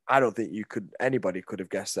 I don't think anybody could have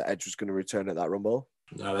guessed that Edge was going to return at that Rumble.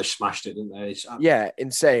 No, they smashed it, didn't they? Yeah,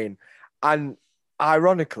 insane. And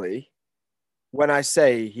ironically, when I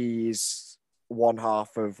say he's one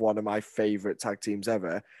half of one of my favorite tag teams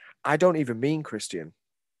ever, I don't even mean Christian.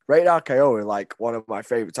 Rated RKO are like one of my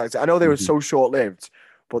favorite tag teams. I know they were so short-lived,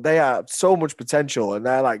 but they have so much potential, and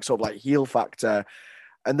they're like sort of like heel factor.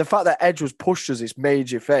 And the fact that Edge was pushed as this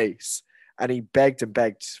major face, and he begged and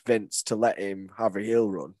begged Vince to let him have a heel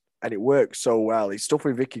run, and it worked so well. He's stuff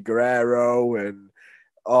with Vicky Guerrero, and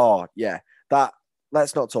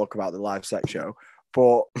let's not talk about the live sex show.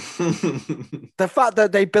 But the fact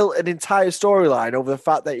that they built an entire storyline over the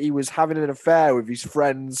fact that he was having an affair with his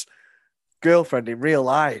friend's girlfriend in real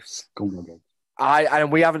life.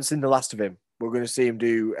 And we haven't seen the last of him. We're going to see him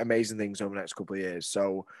do amazing things over the next couple of years.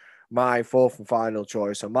 So my fourth and final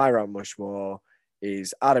choice on my Mount Rushmore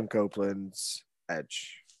is Adam Copeland's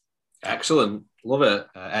Edge. Excellent. Love it.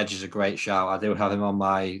 Edge is a great shout. I do have him on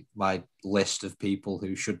my list of people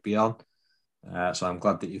who should be on. So I'm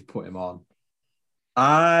glad that you've put him on.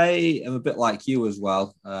 I am a bit like you as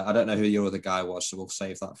well. I don't know who your other guy was, so we'll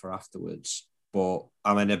save that for afterwards. But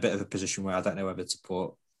I'm in a bit of a position where I don't know whether to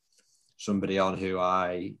put somebody on who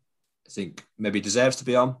I think maybe deserves to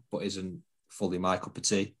be on, but isn't fully my cup of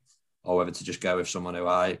tea, or whether to just go with someone who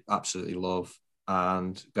I absolutely love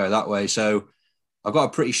and go that way. So I've got a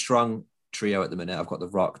pretty strong trio at the minute. I've got The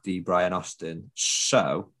Rock, D. Brian, Austin.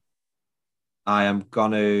 So I am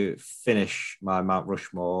going to finish my Mount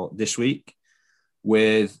Rushmore this week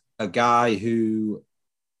with a guy who,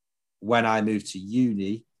 when I moved to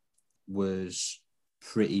uni, was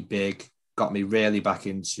pretty big, got me really back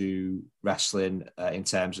into wrestling in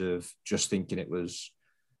terms of just thinking it was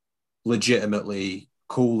legitimately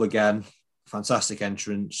cool again. Fantastic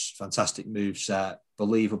entrance, fantastic moveset,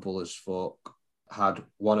 believable as fuck. Had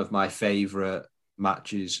one of my favourite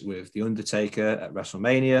matches with The Undertaker at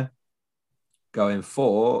WrestleMania, going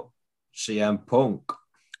for CM Punk.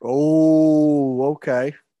 Oh,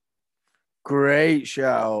 okay. Great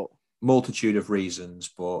shout. Multitude of reasons,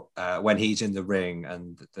 but when he's in the ring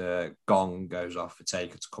and the gong goes off for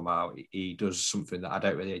Taker to come out, he does something that I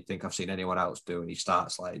don't really think I've seen anyone else do, and he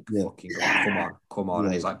starts like fucking going, come on,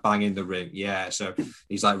 and he's like banging the ring. Yeah, so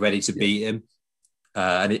he's like ready to beat him.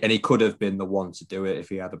 And he could have been the one to do it if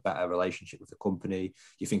he had a better relationship with the company.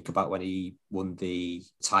 You think about when he won the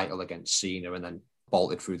title against Cena and then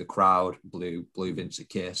bolted through the crowd, blew Vince a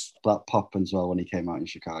kiss. That pop as well when he came out in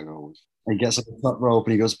Chicago. He gets up the top rope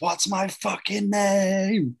and he goes, "What's my fucking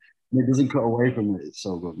name?" And he doesn't cut away from it. It's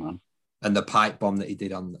so good, man. And the pipe bomb that he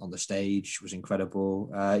did on the stage was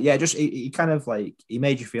incredible. Just he kind of like, he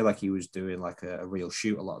made you feel like he was doing like a real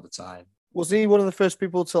shoot a lot of the time. Wasn't he one of the first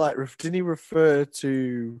people to like? Didn't he refer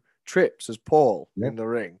to Trips as Paul in the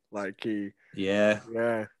ring? Like he,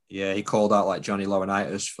 he called out like Johnny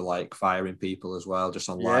Laurinaitis for like firing people as well, just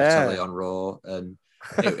on live telly on Raw, and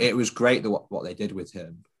it was great what they did with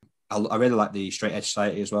him. I really like the Straight Edge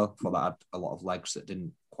Society as well. For that had a lot of legs that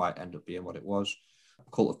didn't quite end up being what it was.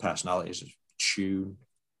 Cult of Personalities, tune.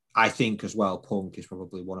 I think as well, Punk is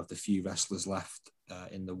probably one of the few wrestlers left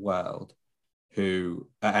in the world who,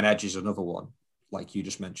 and Edge is another one, like you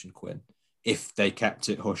just mentioned, Quinn. If they kept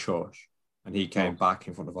it hush hush and he came back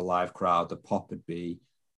in front of a live crowd, the pop would be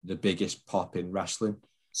the biggest pop in wrestling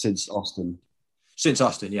since Austin.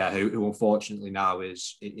 Who unfortunately now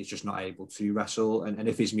is just not able to wrestle. And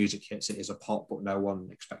if his music hits, it is a pop, but no one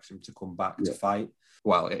expects him to come back to fight.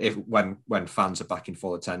 Well, when fans are back in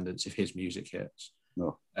full attendance, if his music hits,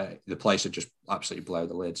 the place would just absolutely blow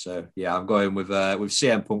the lid. So yeah, I'm going with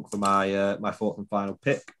CM Punk for my fourth and final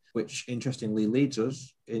pick, which interestingly leads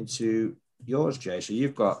us into yours, Jay. So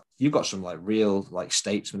you've got some like real like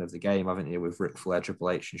statesmen of the game, haven't you, with Ric Flair, Triple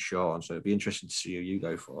H, and Shawn? So it'd be interesting to see who you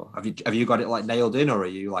go for. Have you got it like nailed in, or are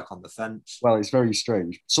you like on the fence? Well, it's very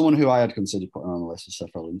strange. Someone who I had considered putting on the list is Seth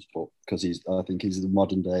Rollins, but because I think he's the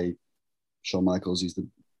modern day Shawn Michaels. He's the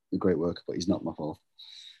great worker, but he's not my fourth.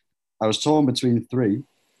 I was torn between three.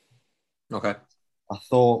 Okay. I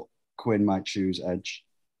thought Quinn might choose Edge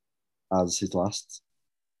as his last.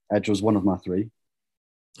 Edge was one of my three.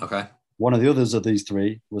 Okay. One of the others of these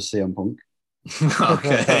three was CM Punk.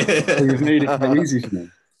 Okay. So you've made it quite easy for me.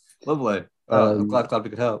 Lovely. I'm glad we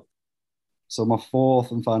could help. So my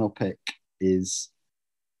fourth and final pick is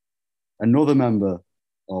another member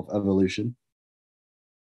of Evolution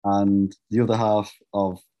and the other half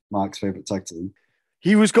of Mark's favourite tag team.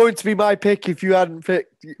 He was going to be my pick if you hadn't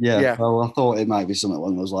picked. Yeah. Well, I thought it might be something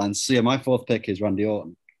along those lines. So yeah, my fourth pick is Randy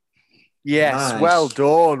Orton. Yes, nice. Well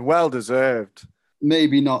done. Well deserved.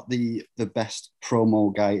 Maybe not the best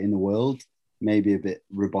promo guy in the world. Maybe a bit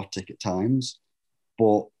robotic at times.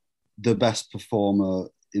 But the best performer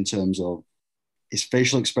in terms of his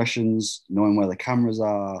facial expressions, knowing where the cameras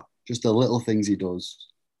are, just the little things he does.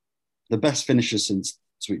 The best finisher since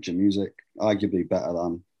Sweet Chin Music, arguably better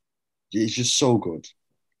than. He's just so good.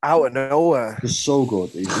 Out of nowhere. Just so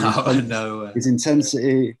good. Out of nowhere. His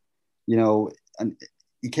intensity, and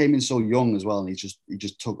he came in so young as well, and he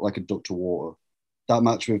just took like a duck to water. That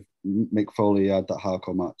match with Mick Foley, had that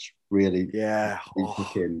hardcore match, really. Yeah.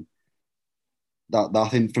 Fucking, that I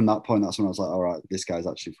think from that point, that's when I was like, all right, this guy's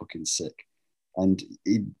actually fucking sick. And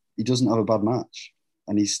he doesn't have a bad match,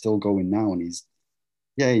 and he's still going now, and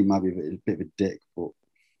he might be a bit of a dick, but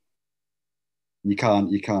you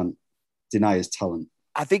can't deny his talent.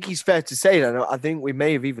 I think he's fair to say that. I think we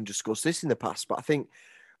may have even discussed this in the past, but I think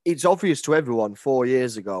it's obvious to everyone 4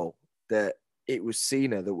 years ago that it was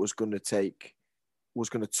Cena that was going to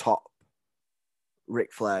top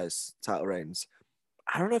Ric Flair's title reigns.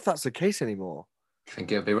 I don't know if that's the case anymore. I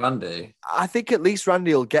think it'll be Randy. I think at least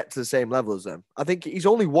Randy will get to the same level as them. I think he's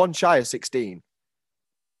only one shy of 16.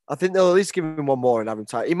 I think they'll at least give him one more and have him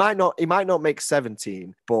title. He might not make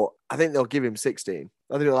 17, but I think they'll give him 16.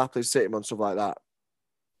 I think they'll happily sit him on stuff like that.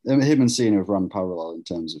 Him and Cena have run parallel in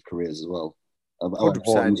terms of careers as well.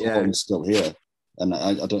 100%, yeah. Orton's still here. And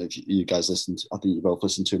I don't know if you guys listened. I think you both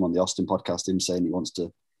listened to him on the Austin podcast. Him saying he wants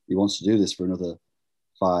to do this for another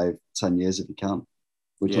 5-10 years if he can,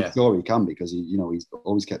 which I'm sure he can because he's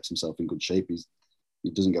always kept himself in good shape. He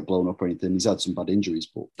doesn't get blown up or anything. He's had some bad injuries,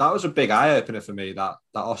 but that was a big eye opener for me, that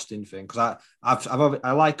Austin thing, because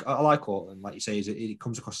I like Orton. Like you say, he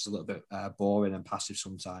comes across as a little bit boring and passive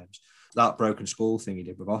sometimes. That broken skull thing he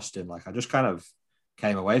did with Austin, like I just kind of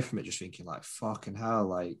came away from it just thinking like fucking hell,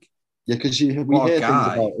 like because we hear things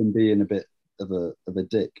about him being a bit of a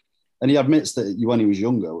dick, and he admits that when he was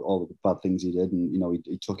younger, all the bad things he did, and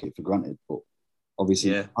he took it for granted. But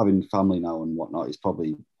obviously, having family now and whatnot, he's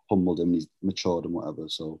probably humbled him. He's matured and whatever.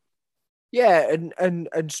 So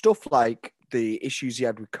and stuff like the issues he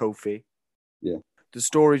had with Kofi. Yeah. The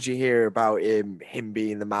stories you hear about him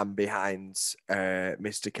being the man behind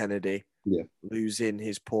Mr. Kennedy, losing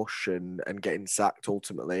his push and getting sacked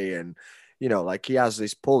ultimately. And, like he has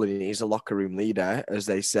this pull and he's a locker room leader, as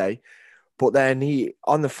they say. But then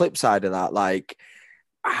on the flip side of that, like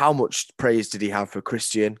how much praise did he have for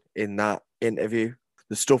Christian in that interview?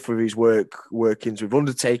 The stuff with his workings with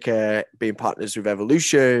Undertaker, being partners with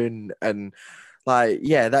Evolution. And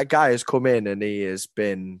that guy has come in and he has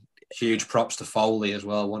been... Huge props to Foley as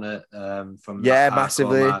well, wasn't it? From that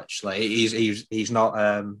massively match. Like he's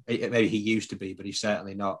not maybe he used to be, but he's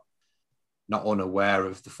certainly not unaware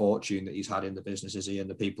of the fortune that he's had in the business, is he, and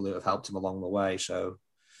the people who have helped him along the way. So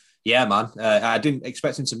yeah, man, I didn't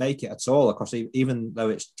expect him to make it at all across, even though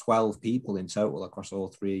it's 12 people in total across all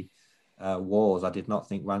three wars. I did not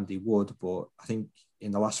think Randy would, but I think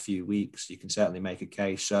in the last few weeks you can certainly make a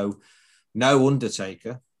case. So no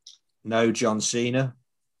Undertaker, no John Cena,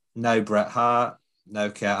 no Bret Hart, no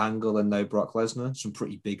Kurt Angle, and no Brock Lesnar. Some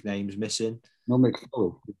pretty big names missing. No Mick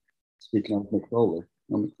Foley. Speaking of Mick Foley,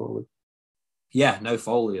 no Mick Foley. Yeah, no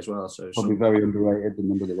Foley as well. So probably very underrated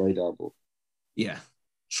and under the radar, but yeah,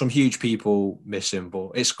 some huge people missing.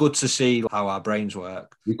 But it's good to see how our brains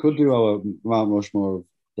work. We could do our Mount Rushmore of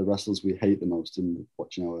the wrestlers we hate the most in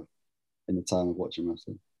the time of watching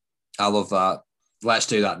wrestling. I love that. Let's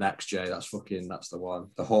do that next, Jay. That's the one.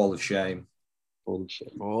 The Hall of Shame.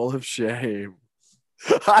 Hall of Shame.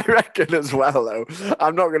 I reckon as well, though.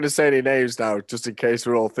 I'm not going to say any names now, just in case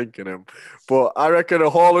we're all thinking them. But I reckon a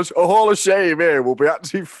Hall of Shame here will be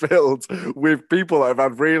actually filled with people that have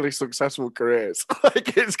had really successful careers.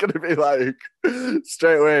 Like it's going to be like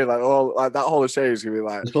straight away, like that Hall of Shame is going to be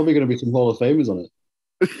like. There's probably going to be some Hall of Famers on it.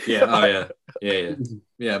 Yeah. Oh yeah.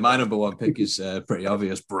 Yeah. My number one pick is pretty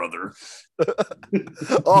obvious, brother.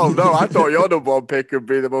 Oh no, I thought your number one pick would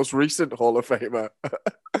be the most recent Hall of Famer.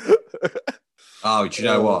 Oh, do you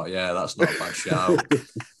know what? Yeah, that's not a bad shout.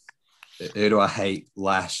 Who do I hate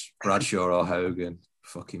less, Bradshaw or Hogan?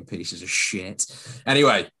 Fucking pieces of shit.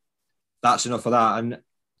 Anyway, that's enough of that. And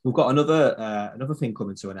we've got another thing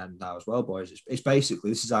coming to an end now as well, boys. It's basically,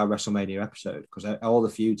 this is our WrestleMania episode because all the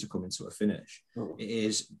feuds are coming to a finish. Oh. It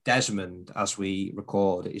is Desmond, as we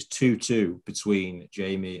record. It is 2-2 between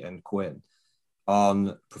Jamie and Quinn.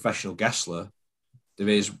 On Professional Wrestler, there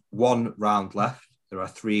is one round left. There are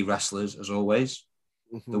 3 wrestlers, as always.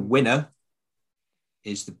 Mm-hmm. The winner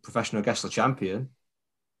is the Professional Wrestler champion.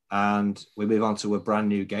 And we move on to a brand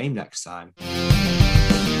new game next time.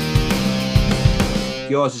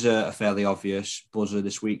 Yours is a fairly obvious buzzer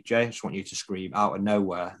this week, Jay. I just want you to scream out of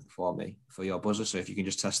nowhere for me for your buzzer. So if you can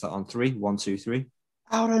just test that on 3. 1, 2, 3.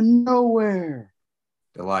 Out of nowhere.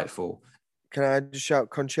 Delightful. Can I just shout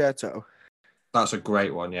concerto? That's a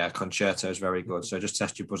great one. Yeah, concerto is very good. So just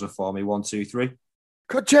test your buzzer for me. 1, 2, 3.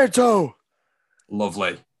 Concerto!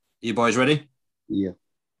 Lovely. You boys ready? Yeah.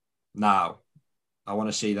 Now, I want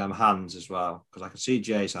to see them hands as well, because I can see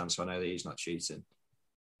Jay's hand, so I know that he's not cheating.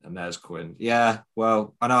 And there's Quinn. Yeah,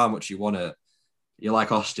 well, I know how much you want it. You're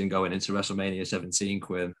like Austin going into WrestleMania 17,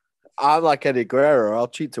 Quinn. I'm like Eddie Guerrero. I'll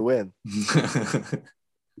cheat to win.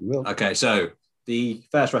 Okay, so the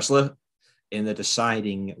first wrestler in the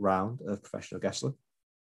deciding round of Professional Guessler.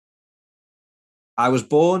 I was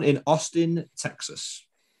born in Austin, Texas.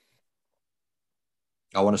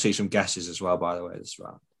 I want to see some guesses as well, by the way, this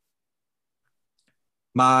round.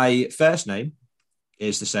 My first name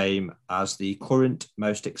is the same as the current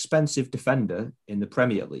most expensive defender in the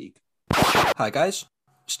Premier League. Hi guys,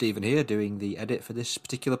 Stephen here doing the edit for this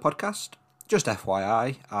particular podcast. Just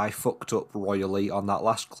FYI, I fucked up royally on that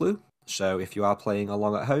last clue, so if you are playing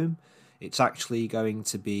along at home, it's actually going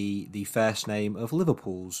to be the first name of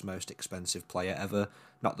Liverpool's most expensive player ever,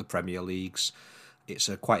 not the Premier League's. It's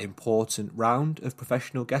a quite important round of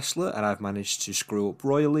Professional Guessler, and I've managed to screw up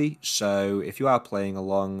royally, so if you are playing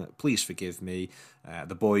along, please forgive me.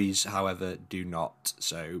 The boys, however, do not.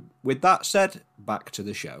 So with that said, back to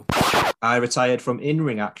the show. I retired from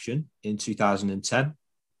in-ring action in 2010,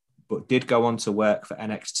 but did go on to work for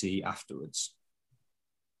NXT afterwards.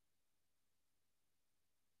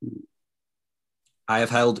 I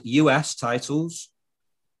have held US titles,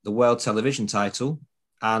 the World Television title,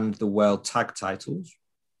 and the World Tag titles.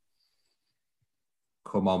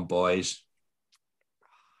 Come on, boys.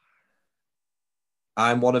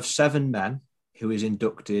 I'm one of 7 men who is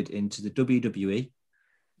inducted into the WWE,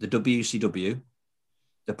 the WCW,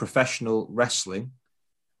 the Professional Wrestling,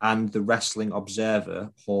 and the Wrestling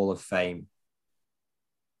Observer Hall of Fame.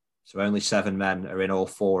 So only 7 men are in all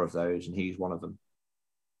 4 of those, and he's one of them.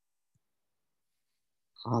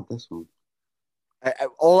 Hard, this one.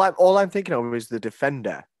 All I'm thinking of is the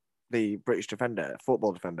defender, the British defender,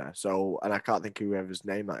 football defender. So, and I can't think of whoever's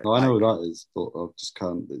name that is. Oh, I know who that is, but I just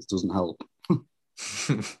can't. It doesn't help.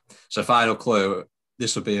 So, final clue.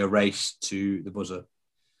 This will be a race to the buzzer.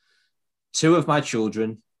 2 of my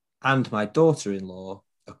children and my daughter-in-law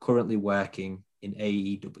are currently working in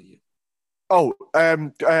AEW. Oh,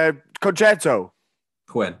 Concerto.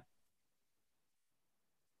 Quinn.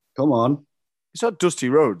 Come on. It's not Dusty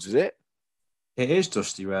Rhodes, is it? It is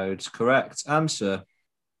Dusty Rhodes. Correct answer.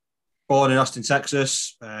 Born in Austin,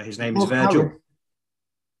 Texas. His name is Virgil. Harry.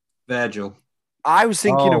 Virgil. I was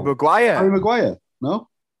thinking of Maguire. Harry Maguire? No?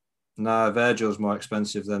 No, Virgil's more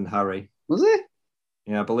expensive than Harry. Was he?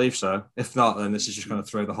 Yeah, I believe so. If not, then this is just going to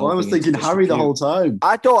throw the whole Well, I was thing into thinking Harry the whole time.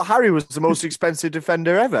 I thought Harry was the most expensive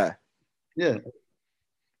defender ever. Yeah.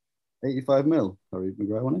 85 mil, Harry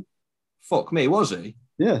Maguire, wasn't Fuck me, was he? he?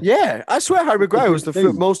 Yeah. Yeah, I swear Harry Maguire was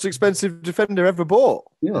the most expensive defender ever bought.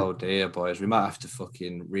 Yeah. Oh dear, boys. We might have to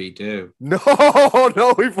fucking redo. No,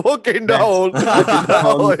 we fucking don't.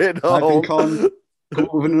 I've been No. conned. Come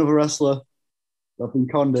up with another wrestler. I've been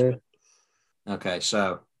conned here. Okay,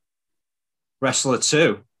 so wrestler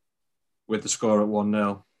 2 with the score at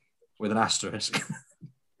 1-0 with an asterisk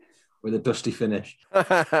with a dusty finish.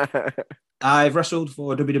 I've wrestled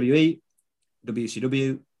for WWE,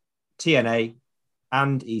 WCW, TNA,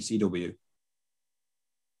 and ECW.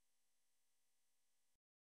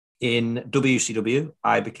 In WCW,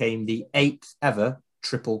 I became the 8th ever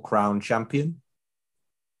Triple Crown champion.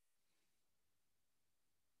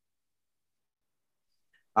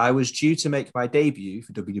 I was due to make my debut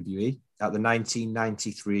for WWE at the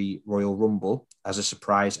 1993 Royal Rumble as a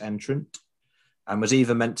surprise entrant and was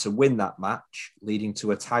even meant to win that match, leading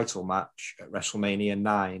to a title match at WrestleMania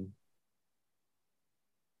 9.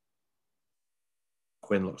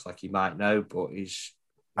 Quinn looks like he might know, but he's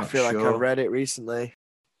not I feel sure. like I read it recently.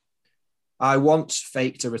 I once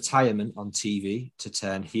faked a retirement on TV to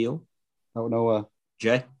turn heel. Out of nowhere.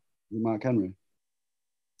 Jay? Is it Mark Henry?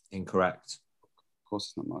 Incorrect. Of course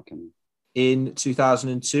it's not Mark Henry. In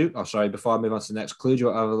 2002, before I move on to the next clue, do you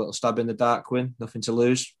want to have a little stab in the dark, Quinn? Nothing to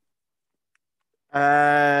lose.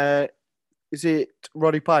 Is it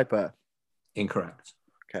Roddy Piper? Incorrect.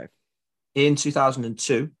 Okay. In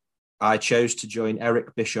 2002, I chose to join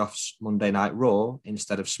Eric Bischoff's Monday Night Raw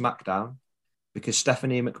instead of SmackDown because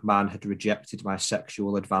Stephanie McMahon had rejected my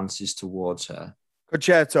sexual advances towards her.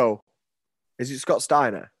 Concerto. Is it Scott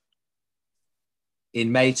Steiner?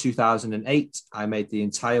 In May 2008, I made the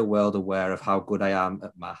entire world aware of how good I am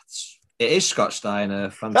at maths. It is Scott Steiner.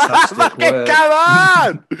 Fantastic work. Come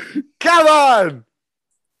on! Come on!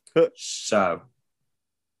 So,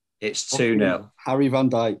 it's 2-0. Harry Van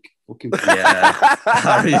Dijk. Fucking Yeah,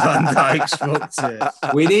 Harry Van Dijk's fucked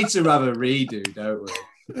it. We need to have a redo, don't we?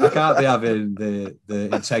 I can't be having the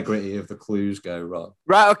integrity of the clues go wrong.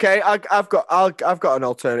 Right, okay. I've got an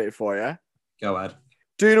alternative for you. Go ahead.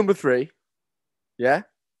 Do number 3. Yeah.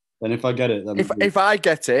 Then if I get it, then If I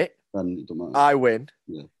get it, then it don't matter. I win.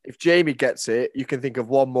 Yeah. If Jamie gets it, you can think of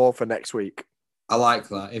one more for next week. I like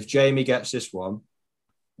that. If Jamie gets this one,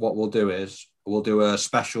 what we'll do is we'll do a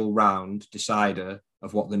special round decider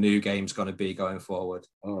of what the new game's going to be going forward.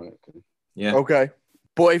 All right. Okay. Yeah. Okay.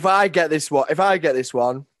 But if I get this one,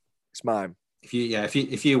 it's mine.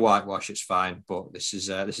 If you whitewash, it's fine. But this is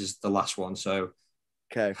the last one, so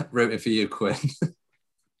Okay. rooting for you, Quinn.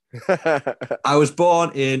 I was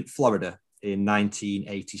born in Florida in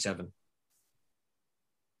 1987.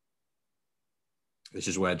 This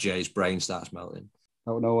is where Jay's brain starts melting.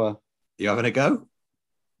 Out of nowhere. You having a go?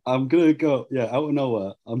 I'm gonna go. Yeah, out of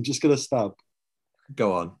nowhere. I'm just gonna stab.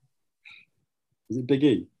 Go on. Is it Big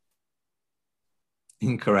E?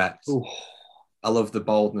 Incorrect. Ooh. I love the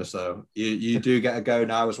boldness, though. You do get a go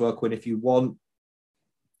now as well, Quinn, if you want.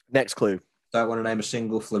 Next clue. Don't want to name a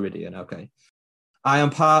single Floridian. Okay. I am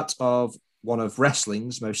part of one of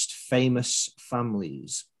wrestling's most famous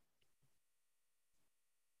families.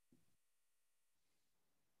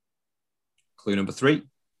 Clue number 3.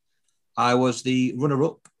 I was the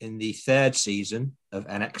runner-up in the 3rd season of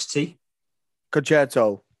NXT.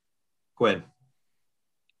 Concerto. Quinn.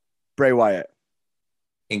 Bray Wyatt.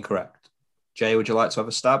 Incorrect. Jay, would you like to have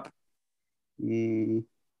a stab? Yes.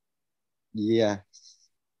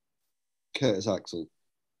 Curtis Axel.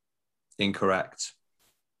 Incorrect.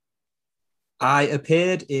 I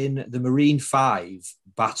appeared in the Marine 5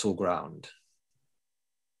 Battleground,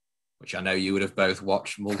 which I know you would have both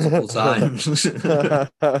watched multiple times.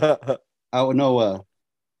 Out of nowhere.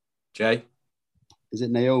 Jay? Is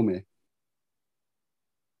it Naomi?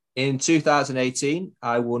 In 2018,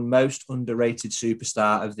 I won Most Underrated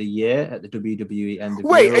Superstar of the Year at the WWE End of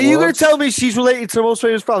Wait, Year are you going Awards. to tell me she's related to the most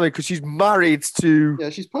famous family because she's married to? Yeah,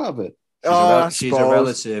 she's part of it. She's a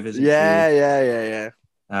relative, isn't she? Yeah.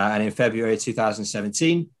 And in February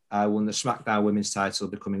 2017, I won the SmackDown Women's title,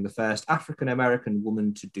 becoming the first African-American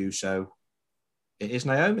woman to do so. It is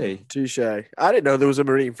Naomi. Touche. I didn't know there was a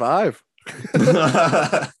Marine 5.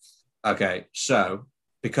 Okay, so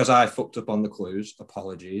because I fucked up on the clues,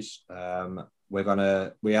 apologies. We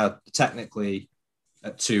are technically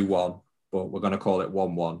at 2-1, but we're going to call it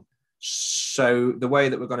 1-1. So the way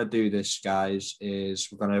that we're going to do this, guys, is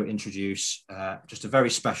we're going to introduce just a very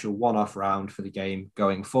special one-off round for the game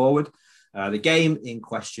going forward. The game in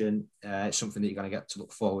question, it's something that you're going to get to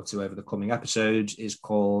look forward to over the coming episodes, is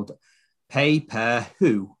called Pay Per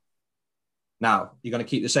Who. Now, you're going to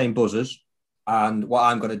keep the same buzzers, and what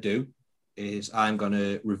I'm going to do is I'm going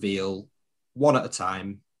to reveal one at a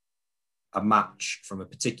time a match from a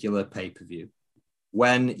particular pay-per-view.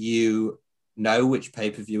 When you know which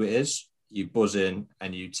pay-per-view it is, you buzz in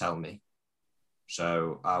and you tell me.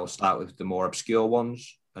 So I'll start with the more obscure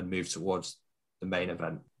ones and move towards the main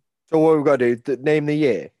event. So what we've got to do, name the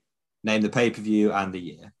year. Name the pay-per-view and the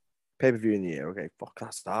year. Pay-per-view in the year. Okay, fuck,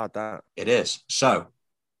 that's hard, that. It is. So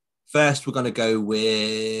first we're going to go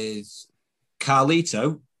with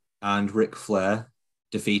Carlito and Ric Flair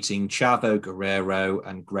defeating Chavo Guerrero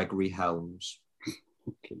and Gregory Helms.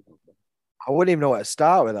 I wouldn't even know where to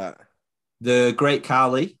start with that. The Great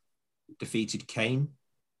Khali defeated Kane.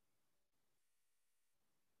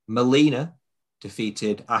 Melina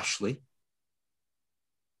defeated Ashley.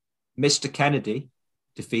 Mr. Kennedy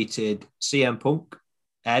defeated CM Punk,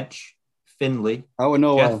 Edge, Finlay, Out of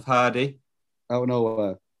nowhere. Jeff Hardy. Out of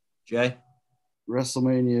nowhere. Jay?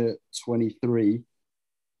 WrestleMania 23.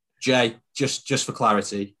 Jay, just for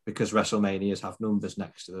clarity, because WrestleManias have numbers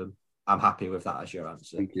next to them, I'm happy with that as your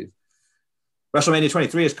answer. Thank you. WrestleMania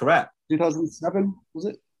 23 is correct. 2007, was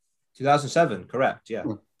it? 2007, correct, yeah.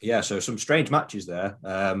 Oh. Yeah, so some strange matches there.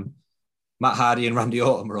 Matt Hardy and Randy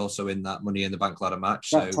Orton were also in that Money in the Bank ladder match.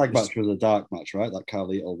 That tag match was a dark match, right? That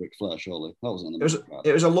Carlito Ric Flair, surely. That wasn't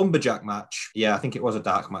it was a lumberjack match. Yeah, I think it was a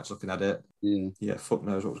dark match looking at it. Yeah, fuck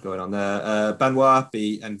knows what was going on there. Benoit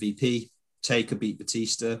beat MVP. Taker beat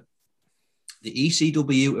Batista. The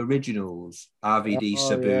ECW originals, RVD,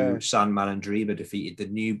 Sabu, Sandman, and Dreamer defeated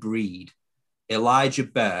the New Breed. Elijah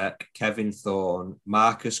Burke, Kevin Thorne,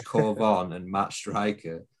 Marcus Corvon, and Matt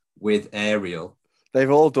Striker with Ariel.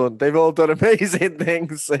 They've all done amazing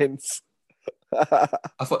things since. I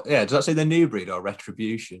thought, does that say the New Breed or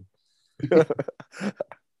Retribution?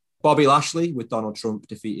 Bobby Lashley with Donald Trump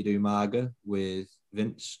defeated Umaga with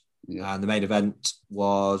Vince. Yeah. And the main event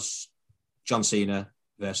was John Cena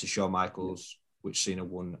versus Shawn Michaels which Cena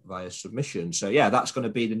won via submission. So yeah, that's going to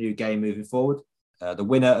be the new game moving forward. The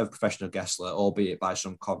winner of Professional Guessler, albeit by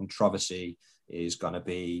some controversy, is going to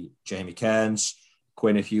be Jamie Cairns.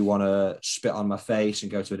 Quinn, if you want to spit on my face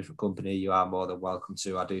and go to a different company, you are more than welcome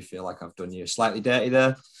to. I do feel like I've done you slightly dirty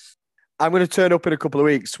there. I'm going to turn up in a couple of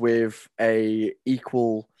weeks with a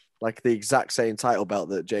equal, like the exact same title belt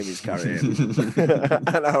that Jamie's carrying.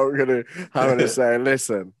 And I'm going to say,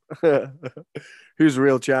 listen, who's the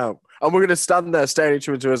real champ? And we're going to stand there staring each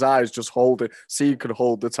other into his eyes, just hold it, so you can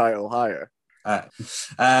hold the title higher.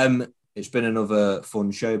 It's been another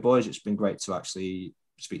fun show, boys. It's been great to actually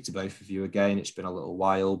speak to both of you again. It's been a little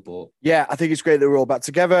while, but yeah, I think it's great that we're all back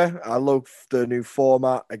together. I love the new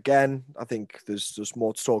format again. I think there's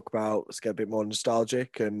more to talk about. Let's get a bit more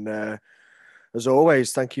nostalgic. And as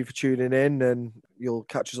always, thank you for tuning in, and you'll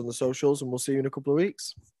catch us on the socials, and we'll see you in a couple of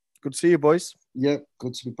weeks. Good to see you, boys. Yep,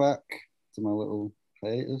 good to be back to my little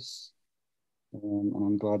hiatus. And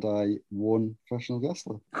I'm glad I won Professional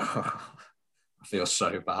Guessler. I feel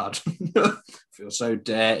so bad. I feel so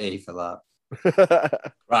dirty for that.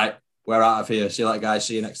 Right, we're out of here. See you later, guys.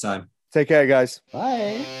 See you next time. Take care, guys.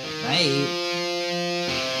 Bye. Bye.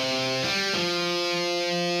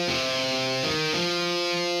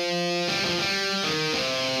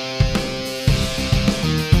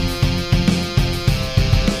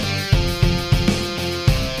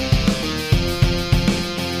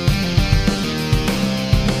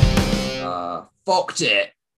 Fucked it.